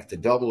I would have to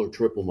double or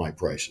triple my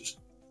prices.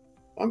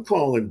 I'm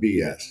calling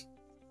BS.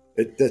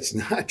 That's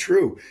not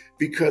true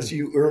because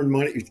you earn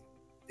money.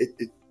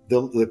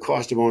 The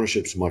cost of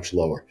ownership is much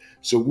lower.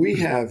 So we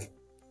have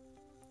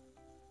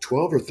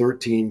 12 or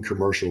 13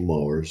 commercial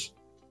mowers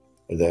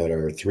that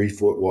are 3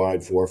 foot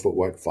wide, 4 foot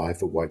wide, 5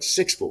 foot wide,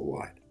 6 foot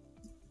wide,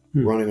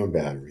 running on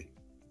battery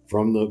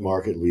from the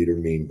market leader,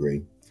 Mean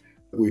Green.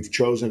 We've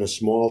chosen a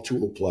small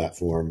tool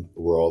platform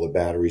where all the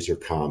batteries are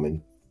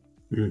common,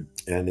 and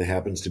it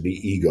happens to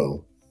be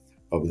Ego.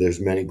 There's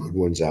many good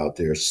ones out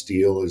there.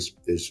 Steel is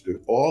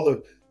all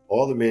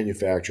the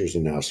manufacturers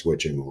are now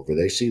switching over.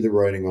 They see the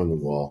writing on the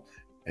wall,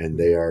 and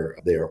they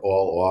are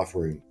all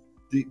offering.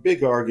 The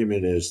big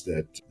argument is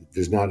that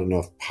there's not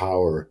enough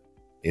power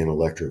in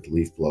electric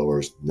leaf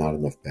blowers, not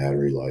enough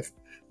battery life.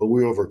 But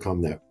we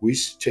overcome that. We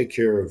take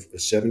care of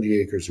 70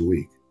 acres a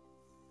week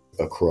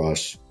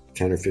across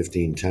 10 or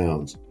 15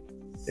 towns.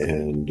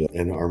 And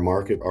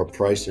our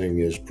pricing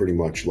is pretty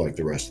much like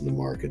the rest of the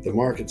market. The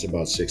market's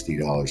about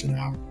 $60 an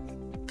hour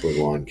for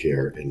lawn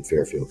care in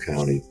Fairfield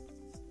County,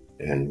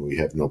 and we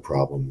have no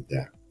problem with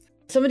that.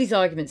 Some of these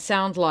arguments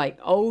sound like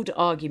old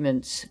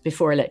arguments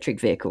before electric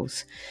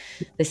vehicles.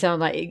 They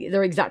sound like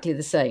they're exactly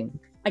the same.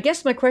 I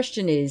guess my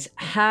question is,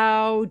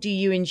 how do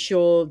you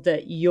ensure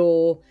that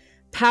your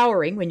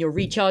powering, when you're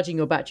recharging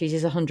your batteries,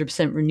 is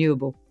 100%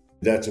 renewable?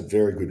 That's a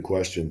very good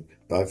question.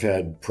 I've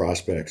had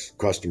prospects,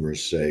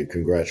 customers say,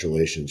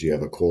 congratulations, you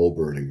have a coal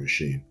burning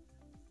machine.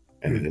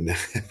 And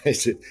I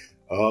said,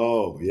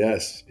 oh,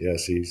 yes.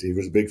 He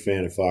was a big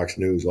fan of Fox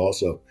News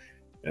also.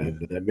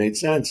 And that made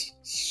sense.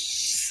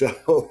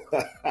 So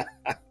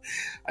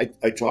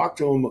I talked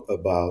to him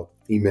about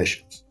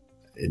emissions.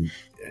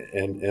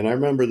 And I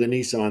remember the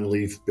Nissan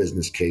Leaf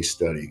business case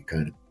study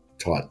kind of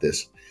taught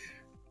this.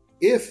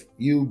 If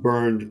you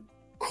burned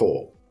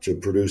coal to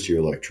produce your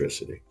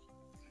electricity,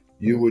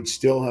 you would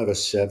still have a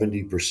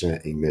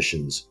 70%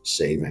 emissions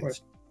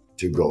savings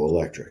to go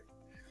electric.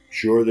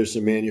 Sure, there's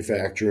some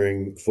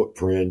manufacturing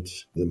footprint,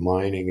 the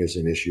mining is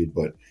an issue,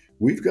 but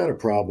we've got a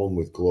problem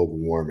with global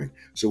warming.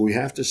 So we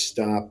have to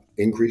stop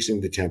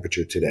increasing the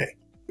temperature today.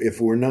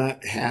 If we're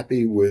not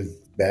happy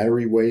with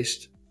battery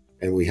waste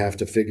and we have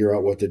to figure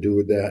out what to do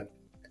with that,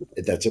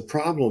 that's a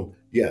problem.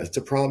 Yeah, it's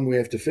a problem we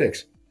have to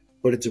fix,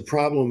 but it's a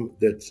problem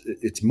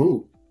it's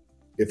moot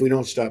if we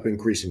don't stop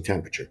increasing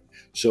temperature.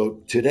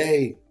 So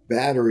today,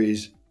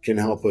 batteries can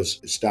help us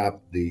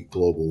stop the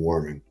global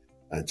warming.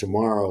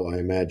 Tomorrow, I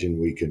imagine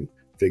we can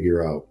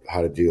figure out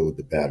how to deal with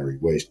the battery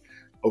waste.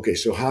 Okay,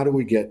 so how do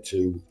we get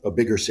to a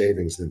bigger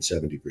savings than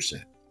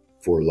 70%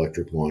 for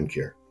electric lawn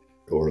care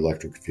or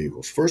electric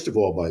vehicles? First of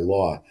all, by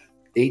law,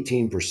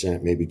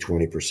 18%, maybe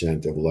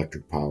 20% of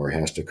electric power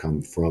has to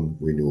come from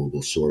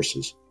renewable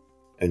sources.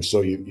 And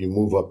so you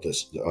move up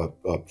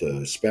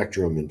the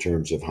spectrum in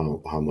terms of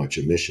how much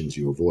emissions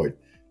you avoid.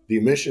 The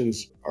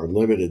emissions are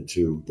limited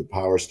to the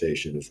power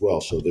station as well.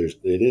 So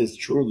it is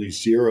truly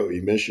zero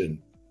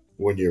emission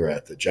when you're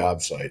at the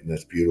job site. And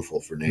that's beautiful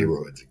for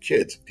neighborhoods and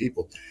kids and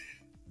people,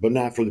 but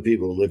not for the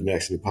people who live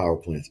next to the power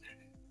plants.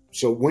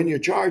 So when you're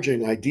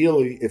charging,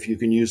 ideally, if you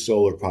can use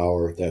solar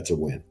power, that's a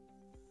win.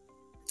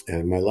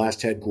 And my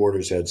last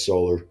headquarters had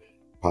solar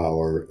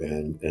power,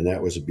 and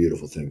that was a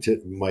beautiful thing.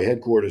 My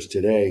headquarters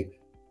today,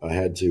 I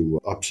had to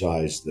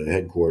upsize the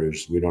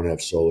headquarters. We don't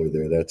have solar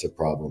there. That's a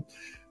problem.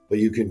 But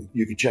you can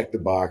check the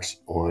box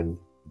on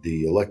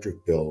the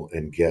electric bill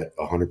and get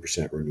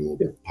 100%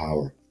 renewable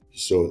power.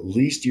 So at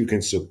least you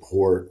can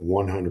support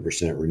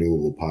 100%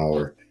 renewable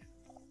power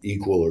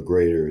equal or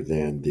greater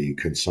than the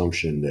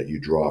consumption that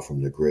you draw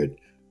from the grid.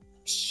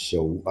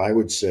 So I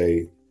would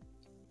say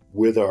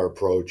with our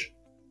approach,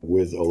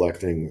 with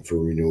electing for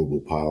renewable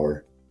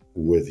power,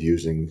 with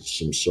using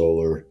some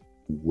solar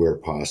where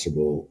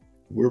possible,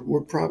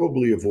 we're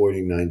probably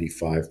avoiding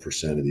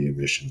 95% of the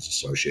emissions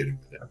associated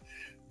with that,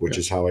 which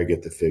is how I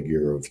get the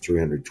figure of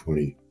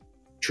 320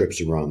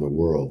 trips around the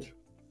world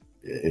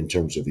in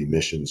terms of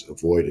emissions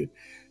avoided.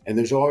 And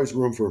there's always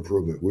room for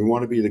improvement. We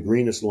want to be the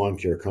greenest lawn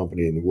care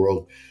company in the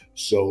world.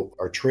 So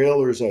our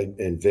trailers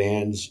and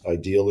vans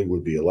ideally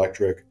would be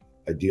electric.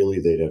 Ideally,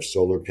 they'd have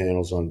solar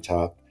panels on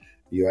top.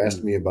 You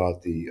asked me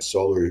about the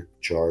solar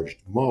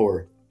charged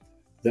mower.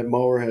 That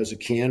mower has a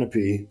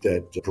canopy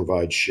that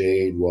provides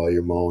shade while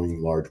you're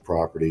mowing large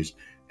properties,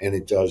 and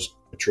it does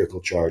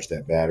trickle charge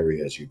that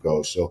battery as you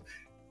go. So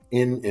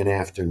in an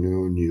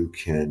afternoon, you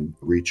can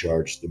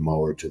recharge the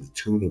mower to the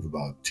tune of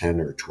about 10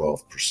 or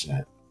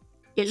 12%.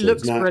 It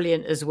looks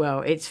brilliant as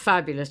well. It's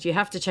fabulous. You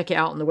have to check it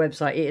out on the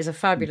website. It is a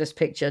fabulous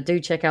picture. Do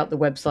check out the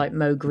website,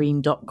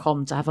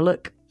 mowgreen.com, to have a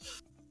look.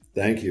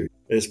 Thank you.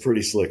 It's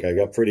pretty slick. I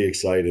got pretty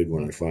excited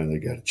when I finally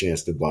got a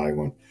chance to buy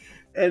one.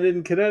 And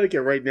in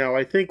Connecticut right now,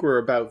 I think we're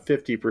about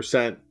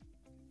 50%,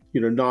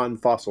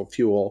 non-fossil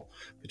fuel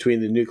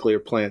between the nuclear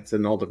plants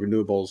and all the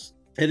renewables.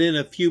 And in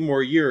a few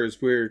more years,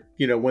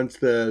 once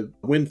the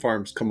wind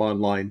farms come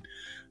online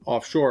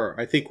offshore,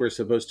 I think we're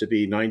supposed to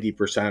be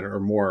 90% or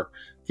more,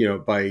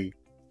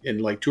 in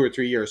like 2 or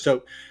 3 years.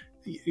 So,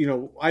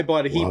 I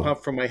bought a heat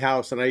pump from my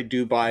house, and I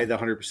do buy the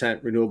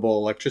 100% renewable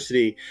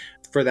electricity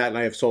for that, and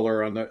I have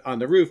solar on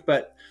the roof.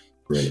 But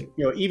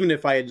even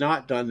if I had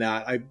not done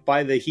that, I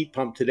buy the heat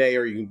pump today,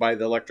 or you can buy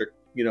the electric,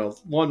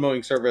 lawn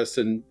mowing service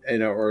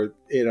or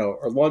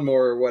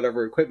lawnmower or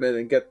whatever equipment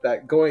and get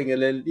that going.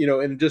 And then,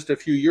 in just a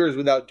few years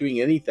without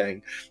doing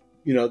anything,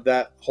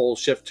 that whole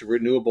shift to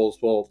renewables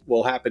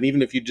will happen.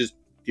 Even if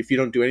you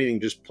don't do anything,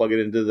 just plug it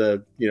into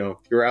the,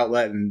 your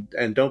outlet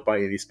and don't buy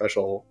any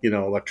special,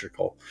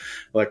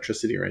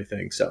 electricity or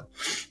anything. So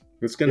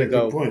it's going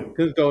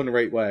to go in the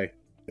right way.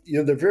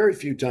 There are very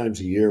few times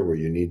a year where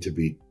you need to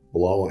be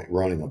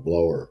running a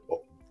blower,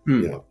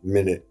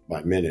 minute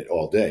by minute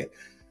all day.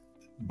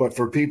 But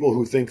for people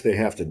who think they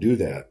have to do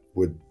that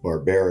with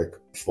barbaric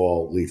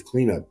fall leaf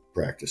cleanup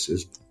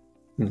practices,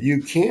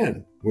 you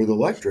can with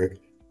electric.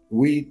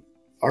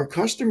 Our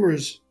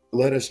customers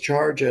let us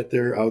charge at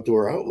their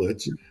outdoor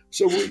outlets.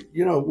 So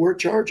we're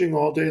charging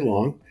all day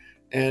long,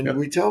 and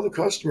we tell the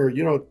customer,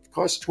 it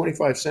costs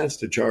 25 cents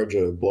to charge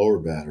a blower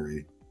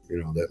battery,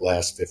 that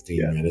lasts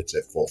 15 minutes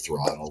at full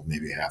throttle,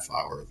 maybe a half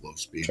hour at low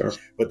speed. Sure.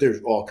 But there's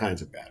all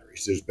kinds of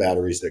batteries. There's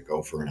batteries that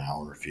go for an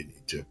hour if you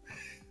need to.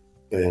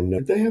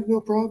 And they have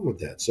no problem with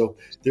that. So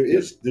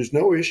there's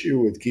no issue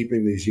with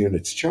keeping these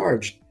units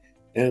charged.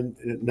 And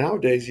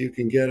nowadays you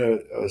can get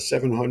a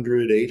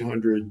 700,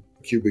 800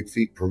 cubic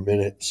feet per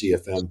minute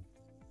CFM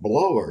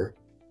blower.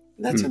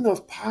 And that's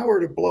enough power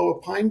to blow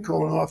a pine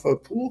cone off a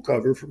pool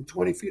cover from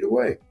 20 feet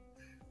away.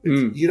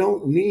 You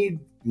don't need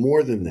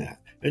more than that.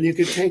 And you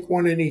can take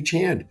one in each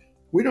hand.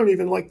 We don't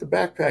even like the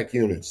backpack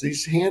units,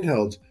 these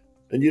handhelds.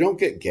 And you don't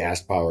get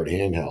gas-powered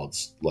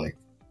handhelds like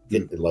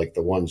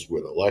the ones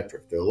with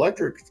electric. The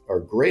electric are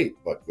great,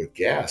 but with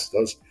gas,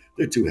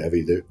 they're too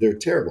heavy. They're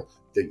terrible.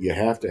 That you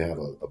have to have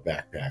a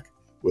backpack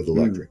with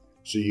electric.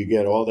 So you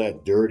get all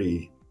that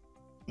dirty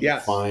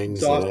fines.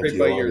 Exhausted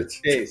by your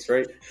face,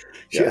 right?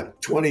 Yeah,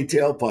 20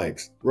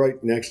 tailpipes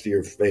right next to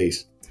your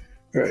face.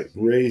 Right.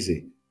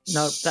 Crazy.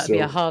 Nope, that'd be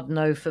a hard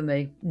no for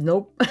me.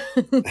 Nope.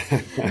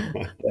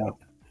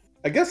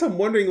 I guess I'm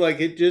wondering, like,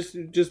 it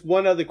just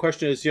one other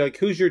question is, like,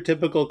 who's your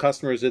typical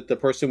customer? Is it the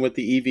person with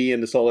the EV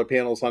and the solar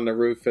panels on the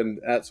roof and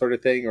that sort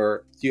of thing?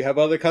 Or do you have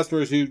other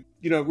customers who,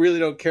 really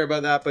don't care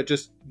about that, but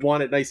just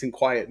want it nice and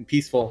quiet and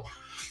peaceful?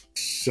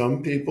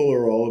 Some people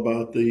are all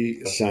about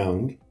the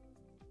sound,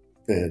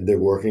 and they're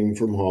working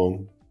from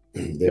home.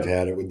 They've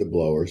had it with the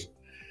blowers.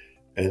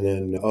 And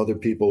then other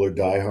people are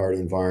diehard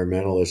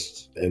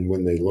environmentalists. And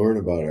when they learn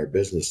about our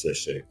business, they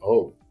say,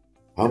 oh,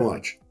 how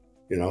much?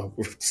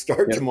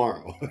 Start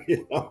tomorrow,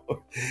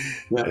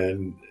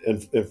 and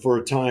for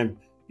a time,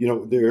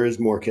 there is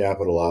more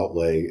capital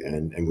outlay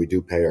and we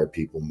do pay our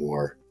people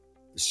more.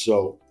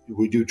 So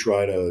we do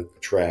try to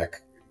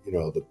track,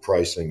 the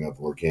pricing of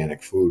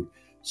organic food.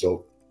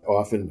 So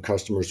often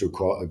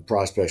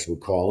prospects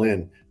would call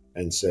in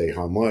and say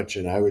how much.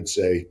 And I would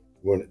say,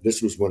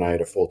 this was when I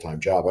had a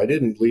full-time job. I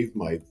didn't leave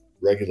my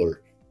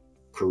regular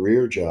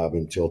career job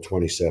until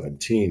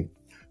 2017.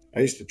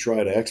 I used to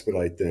try to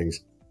expedite things.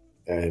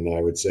 And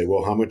I would say,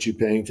 well, how much are you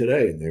paying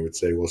today? And they would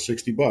say, well,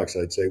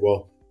 $60. I'd say,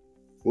 well,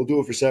 we'll do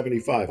it for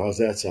 75. How's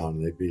that sound?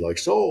 And they'd be like,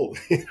 sold.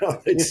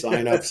 They'd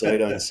sign up sight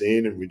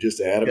unseen, and we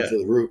just add them to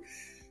the route.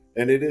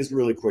 And it is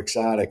really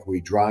quixotic. We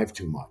drive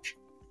too much.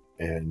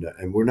 And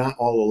we're not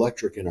all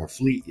electric in our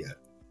fleet yet.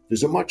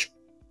 There's a much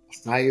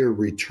higher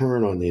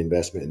return on the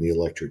investment in the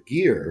electric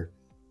gear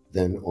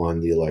than on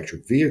the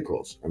electric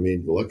vehicles. I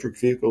mean, electric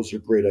vehicles are a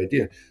great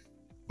idea.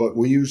 But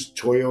we use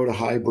Toyota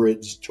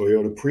hybrids,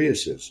 Toyota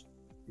Priuses.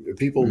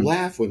 People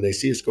laugh when they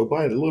see us go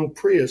by. The little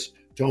Prius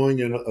towing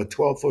in a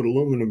 12-foot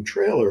aluminum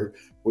trailer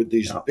with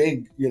these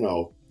big,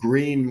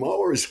 green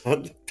mowers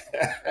on the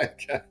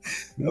back.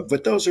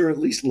 But those are at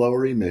least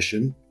lower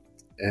emission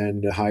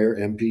and higher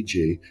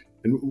MPG.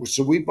 And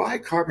so we buy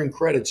carbon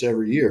credits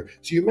every year.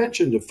 So you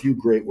mentioned a few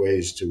great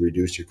ways to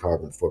reduce your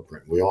carbon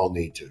footprint. We all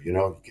need to.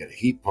 You get a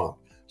heat pump,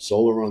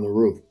 solar on the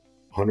roof,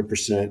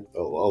 100%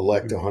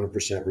 elect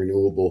 100%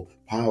 renewable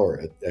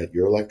power at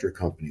your electric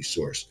company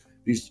source.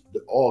 These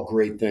are all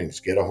great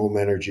things. Get a home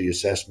energy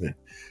assessment.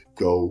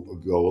 Go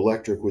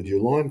electric with your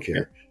lawn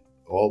care.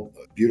 All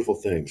beautiful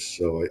things.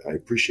 So I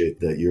appreciate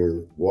that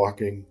you're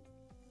walking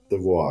the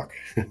walk.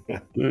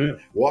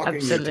 Walking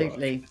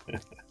Absolutely. the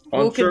talk.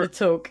 Walking the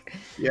talk.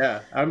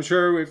 Yeah. I'm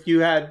sure if you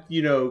had,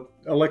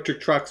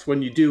 electric trucks,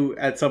 when you do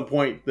at some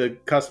point, the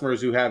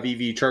customers who have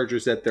EV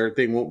chargers at their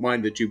thing won't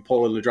mind that you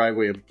pull in the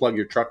driveway and plug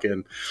your truck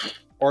in.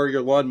 Or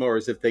your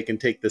lawnmowers if they can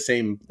take the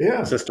same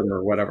system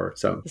or whatever.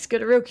 So it's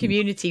got a real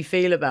community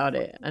feel about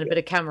it and a bit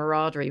of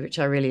camaraderie, which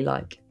I really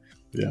like.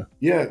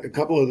 Yeah. A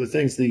couple of the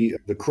things, the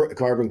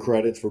carbon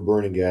credits for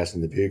burning gas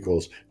in the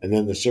vehicles, and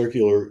then the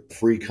circular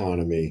free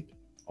economy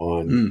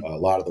on a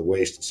lot of the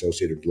waste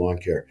associated with lawn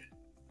care.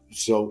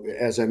 So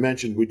as I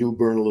mentioned, we do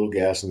burn a little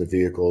gas in the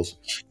vehicles.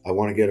 I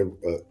want to get a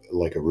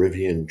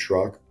Rivian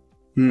truck.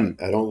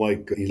 I don't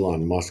like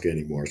Elon Musk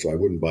anymore, so I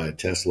wouldn't buy a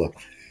Tesla.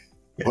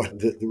 But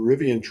the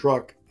Rivian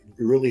truck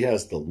really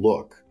has the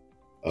look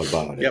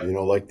about it,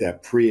 like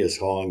that Prius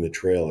hauling the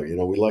trailer.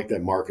 We like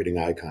that marketing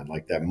icon,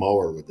 like that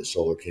mower with the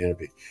solar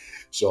canopy.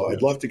 So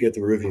I'd love to get the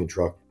Rivian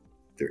truck.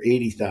 They're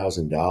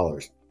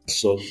 $80,000.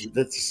 So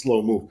that's a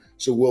slow move.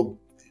 So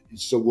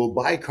we'll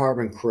buy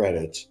carbon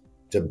credits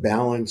to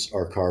balance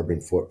our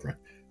carbon footprint.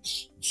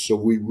 So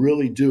we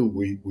really do,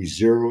 we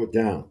zero it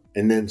down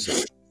and then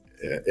some.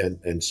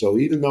 And so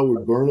even though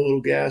we burn a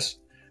little gas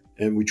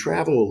and we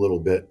travel a little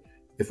bit,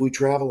 if we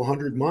travel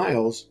 100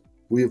 miles,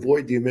 we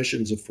avoid the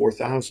emissions of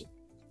 4,000.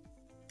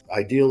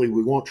 Ideally,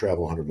 we won't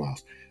travel 100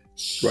 miles.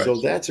 So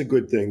that's a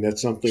good thing.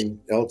 That's something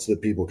else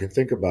that people can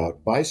think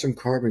about. Buy some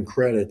carbon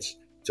credits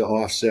to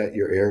offset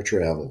your air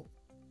travel,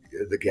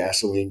 the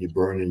gasoline you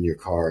burn in your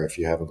car if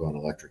you haven't gone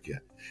electric yet.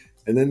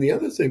 And then the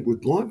other thing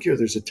with lawn care,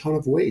 there's a ton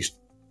of waste.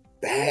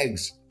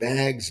 Bags,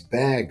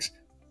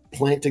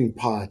 planting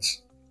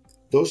pots.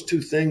 Those two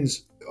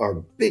things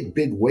are big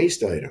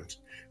waste items.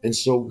 And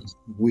so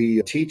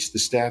we teach the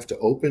staff to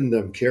open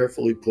them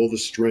carefully, pull the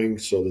string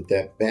so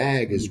that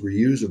bag is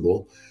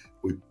reusable.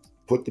 We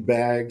put the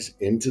bags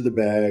into the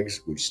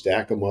bags, we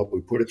stack them up,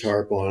 we put a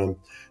tarp on them,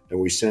 and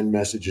we send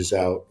messages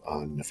out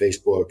on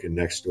Facebook and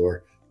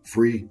Nextdoor,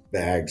 free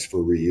bags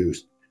for reuse.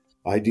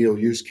 Ideal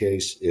use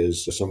case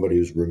is somebody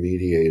who's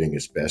remediating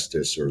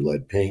asbestos or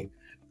lead paint.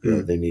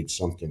 They need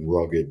something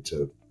rugged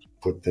to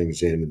put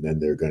things in, and then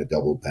they're going to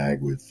double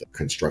bag with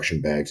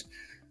construction bags.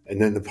 And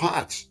then the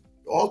pots.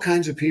 All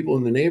kinds of people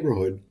in the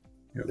neighborhood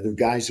The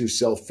guys who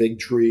sell fig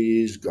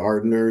trees,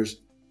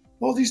 gardeners,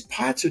 all these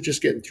pots are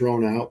just getting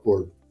thrown out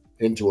or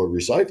into a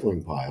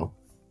recycling pile.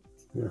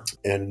 Yeah.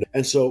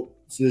 And so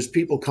there's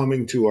people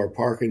coming to our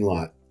parking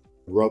lot,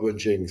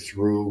 rummaging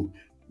through,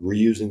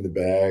 reusing the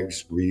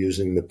bags,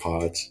 reusing the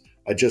pots.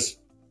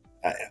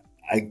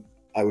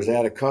 I was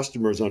at a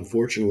customer's.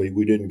 Unfortunately,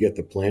 we didn't get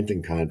the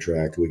planting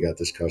contract. We got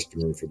this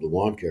customer for the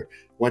lawn care.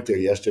 Went there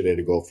yesterday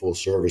to go full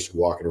service,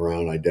 walking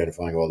around,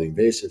 identifying all the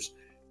invasives.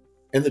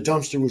 And the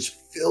dumpster was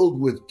filled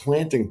with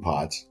planting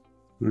pots.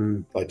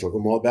 I took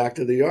them all back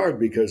to the yard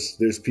because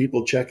there's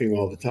people checking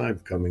all the time,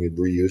 coming and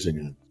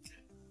reusing it.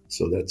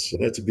 So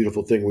that's a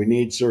beautiful thing. We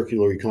need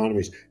circular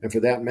economies. And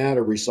for that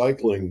matter,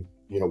 recycling,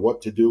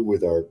 what to do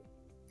with our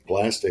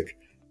plastic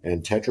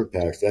and Tetra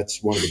Packs,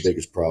 that's one of the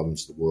biggest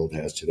problems the world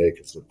has today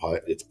because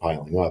it's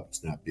piling up.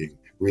 It's not being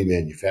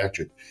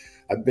remanufactured.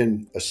 I've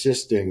been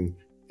assisting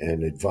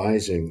and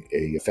advising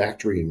a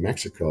factory in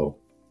Mexico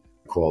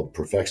called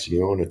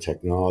Perfecciona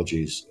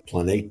Technologies,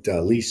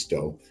 Planeta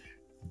Listo.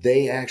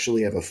 They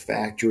actually have a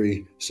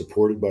factory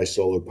supported by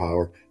solar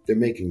power. They're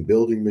making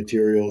building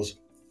materials,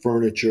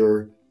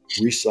 furniture,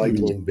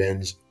 recycling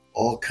bins,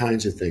 all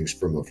kinds of things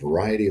from a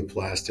variety of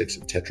plastics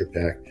and Tetra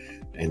Pak.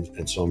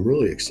 And so I'm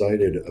really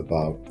excited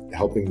about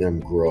helping them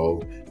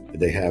grow.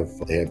 They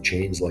have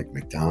chains like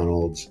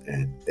McDonald's,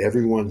 and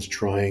everyone's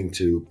trying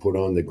to put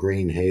on the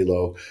green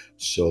halo.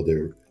 So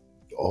they're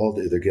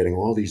getting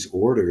all these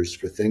orders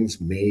for things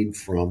made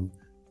from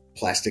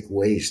plastic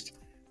waste.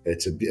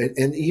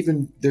 And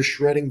even they're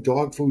shredding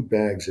dog food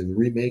bags and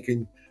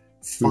remaking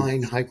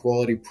fine, high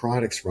quality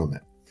products from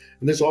it.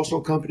 And there's also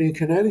a company in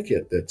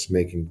Connecticut that's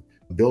making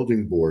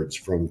building boards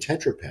from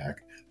Tetra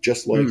Pak,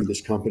 just like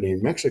this company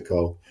in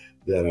Mexico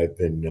that I've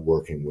been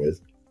working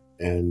with.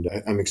 And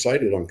I'm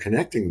excited. I'm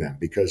connecting them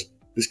because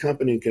this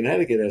company in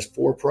Connecticut has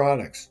 4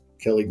 products,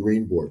 Kelly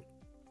Green Board.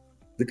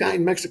 The guy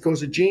in Mexico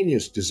is a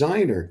genius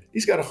designer.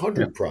 He's got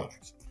 100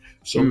 products.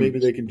 So maybe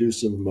they can do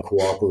some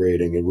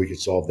cooperating and we could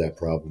solve that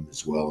problem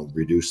as well and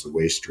reduce the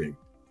waste stream.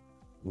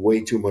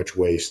 Way too much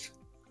waste.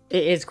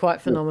 It is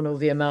quite phenomenal,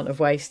 the amount of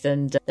waste,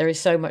 and there is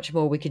so much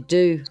more we could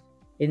do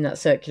in that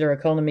circular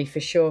economy for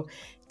sure.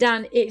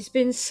 Dan, it's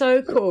been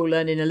so cool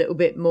learning a little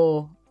bit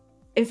more.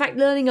 In fact,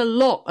 learning a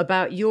lot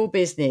about your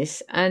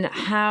business and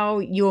how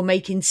you're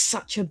making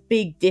such a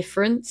big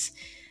difference.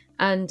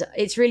 And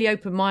it's really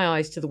opened my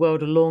eyes to the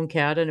world of lawn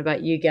care. I don't know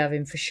about you,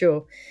 Gavin, for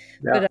sure.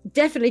 Yeah. But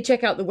definitely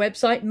check out the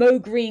website,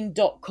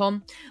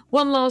 mogreen.com.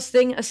 One last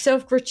thing, a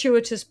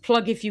self-gratuitous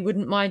plug, if you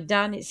wouldn't mind,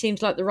 Dan. It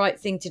seems like the right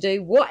thing to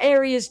do. What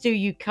areas do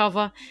you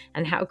cover,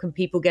 and how can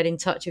people get in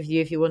touch with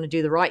you if you want to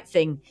do the right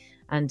thing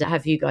and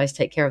have you guys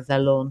take care of their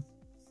lawn?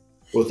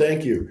 Well,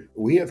 thank you.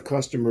 We have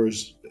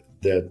customers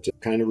that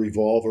kind of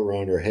revolve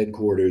around our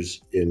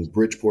headquarters in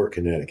Bridgeport,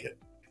 Connecticut.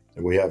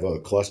 And we have a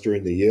cluster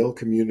in the Yale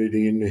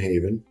community in New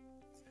Haven.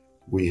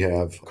 We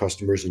have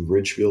customers in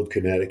Ridgefield,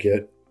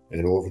 Connecticut,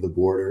 and over the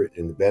border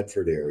in the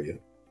Bedford area.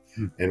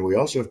 And we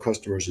also have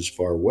customers as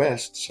far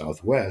west,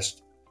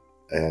 southwest,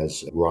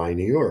 as Rye,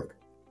 New York,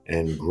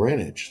 and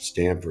Greenwich,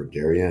 Stamford,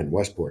 Darien,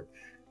 Westport.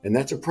 And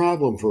that's a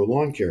problem for a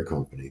lawn care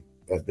company.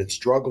 I've been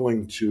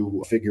struggling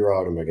to figure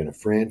out, am I going to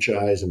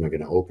franchise? Am I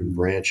going to open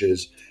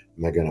branches?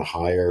 Am I going to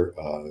hire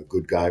a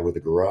good guy with a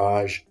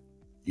garage,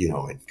 in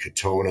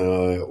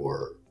Katona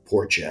or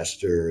Port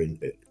Chester and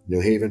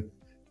New Haven?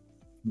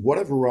 What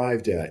I've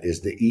arrived at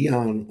is the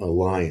EON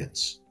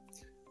Alliance,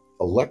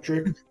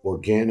 Electric,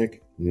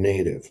 Organic,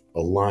 Native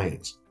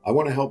Alliance. I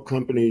want to help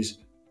companies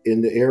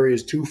in the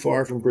areas too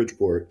far from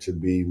Bridgeport to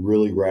be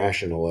really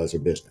rational as a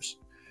business.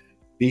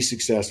 Be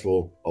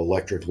successful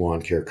electric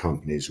lawn care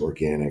companies,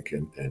 organic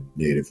and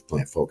native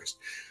plant focused.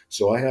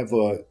 So I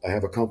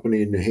have a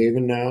company in New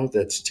Haven now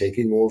that's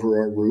taking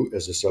over our route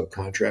as a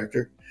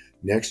subcontractor.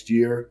 Next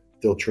year,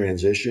 they'll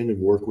transition and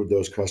work with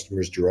those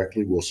customers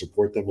directly. We'll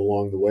support them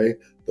along the way.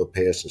 They'll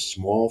pay us a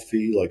small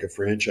fee like a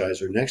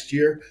franchisor next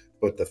year,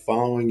 but the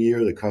following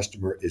year, the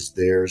customer is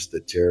theirs, the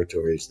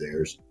territory is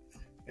theirs.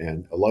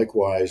 And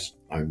likewise,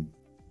 I'm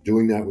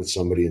doing that with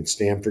somebody in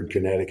Stamford,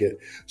 Connecticut.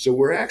 So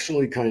we're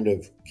actually kind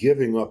of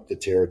giving up the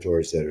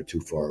territories that are too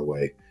far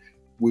away.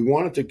 We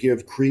wanted to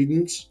give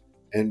credence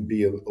and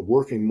be a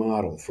working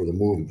model for the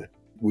movement.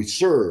 We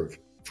serve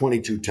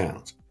 22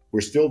 towns. We're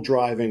still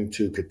driving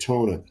to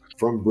Katona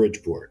from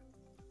Bridgeport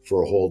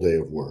for a whole day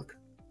of work,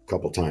 a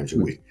couple times a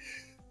week.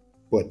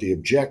 But the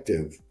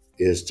objective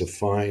is to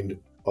find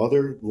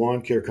other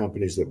lawn care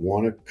companies that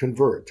want to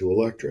convert to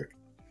electric,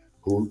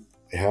 who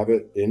have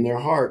it in their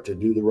heart to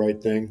do the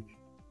right thing,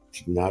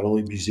 to not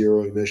only be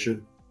zero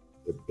emission,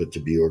 but to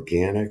be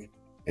organic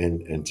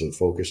and to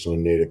focus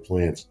on native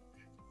plants.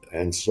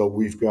 And so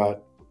we've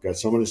got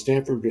someone in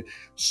Stamford.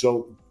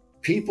 So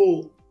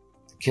people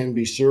can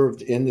be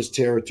served in this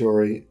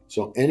territory.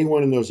 So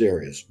anyone in those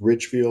areas,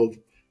 Ridgefield,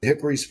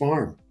 Hickory's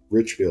Farm,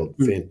 Ridgefield,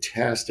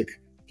 fantastic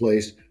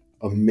place,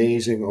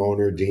 amazing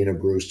owner, Dina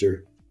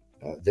Brewster,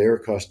 they're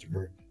a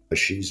customer.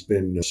 She's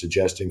been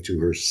suggesting to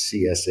her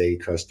CSA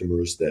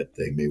customers that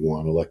they may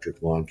want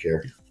electric lawn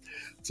care.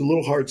 it's a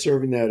little hard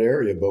serving that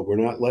area, but we're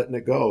not letting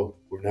it go.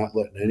 We're not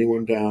letting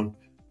anyone down.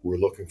 We're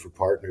looking for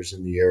partners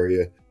in the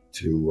area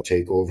to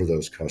take over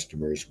those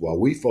customers while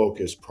we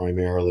focus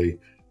primarily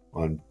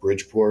on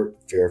Bridgeport,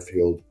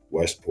 Fairfield,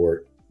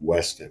 Westport,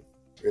 Weston.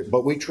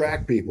 But we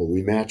track people,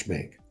 we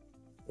matchmake.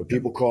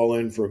 People call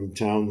in from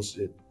towns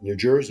in New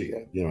Jersey.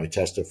 I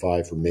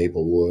testify for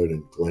Maplewood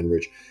and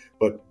Glenridge,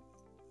 but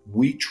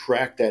we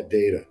track that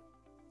data.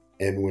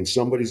 And when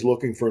somebody's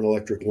looking for an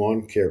electric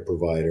lawn care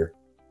provider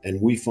and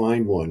we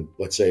find one,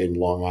 let's say in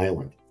Long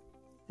Island,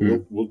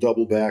 we'll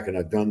double back. And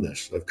I've done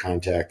this. I've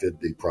contacted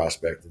the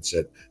prospect and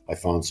said, I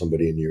found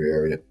somebody in your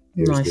area.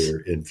 Here's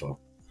their info.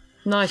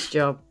 Nice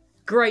job.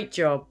 Great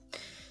job.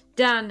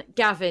 Dan,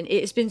 Gavin,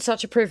 it's been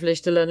such a privilege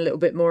to learn a little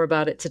bit more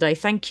about it today.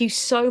 Thank you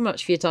so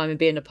much for your time and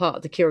being a part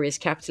of The Curious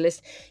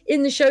Capitalist.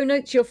 In the show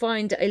notes, you'll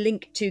find a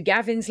link to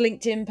Gavin's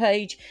LinkedIn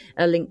page,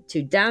 a link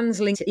to Dan's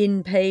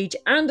LinkedIn page,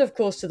 and of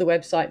course to the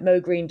website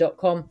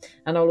mogreen.com.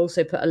 And I'll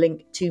also put a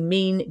link to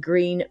Mean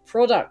Green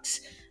Products.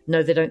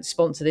 No, they don't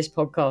sponsor this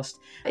podcast.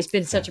 It's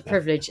been such a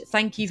privilege.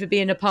 Thank you for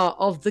being a part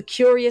of The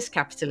Curious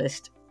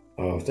Capitalist.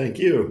 Oh, thank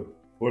you.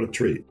 What a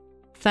treat.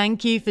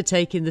 Thank you for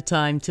taking the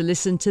time to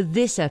listen to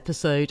this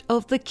episode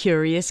of The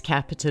Curious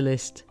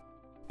Capitalist.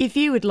 If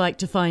you would like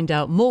to find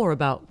out more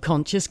about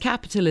conscious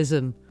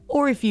capitalism,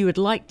 or if you would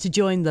like to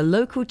join the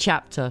local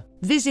chapter,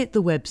 visit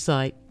the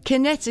website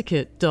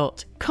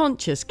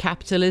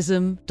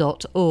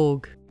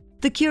connecticut.consciouscapitalism.org.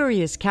 The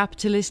Curious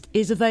Capitalist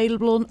is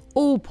available on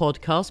all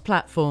podcast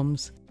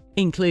platforms,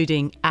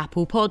 including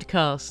Apple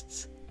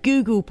Podcasts,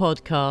 Google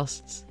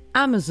Podcasts,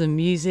 Amazon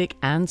Music,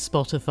 and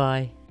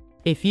Spotify.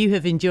 If you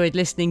have enjoyed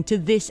listening to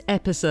this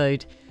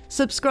episode,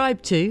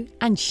 subscribe to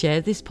and share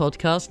this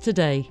podcast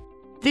today.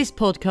 This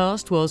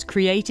podcast was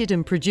created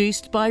and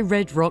produced by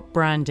Red Rock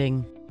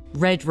Branding,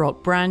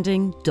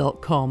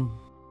 redrockbranding.com.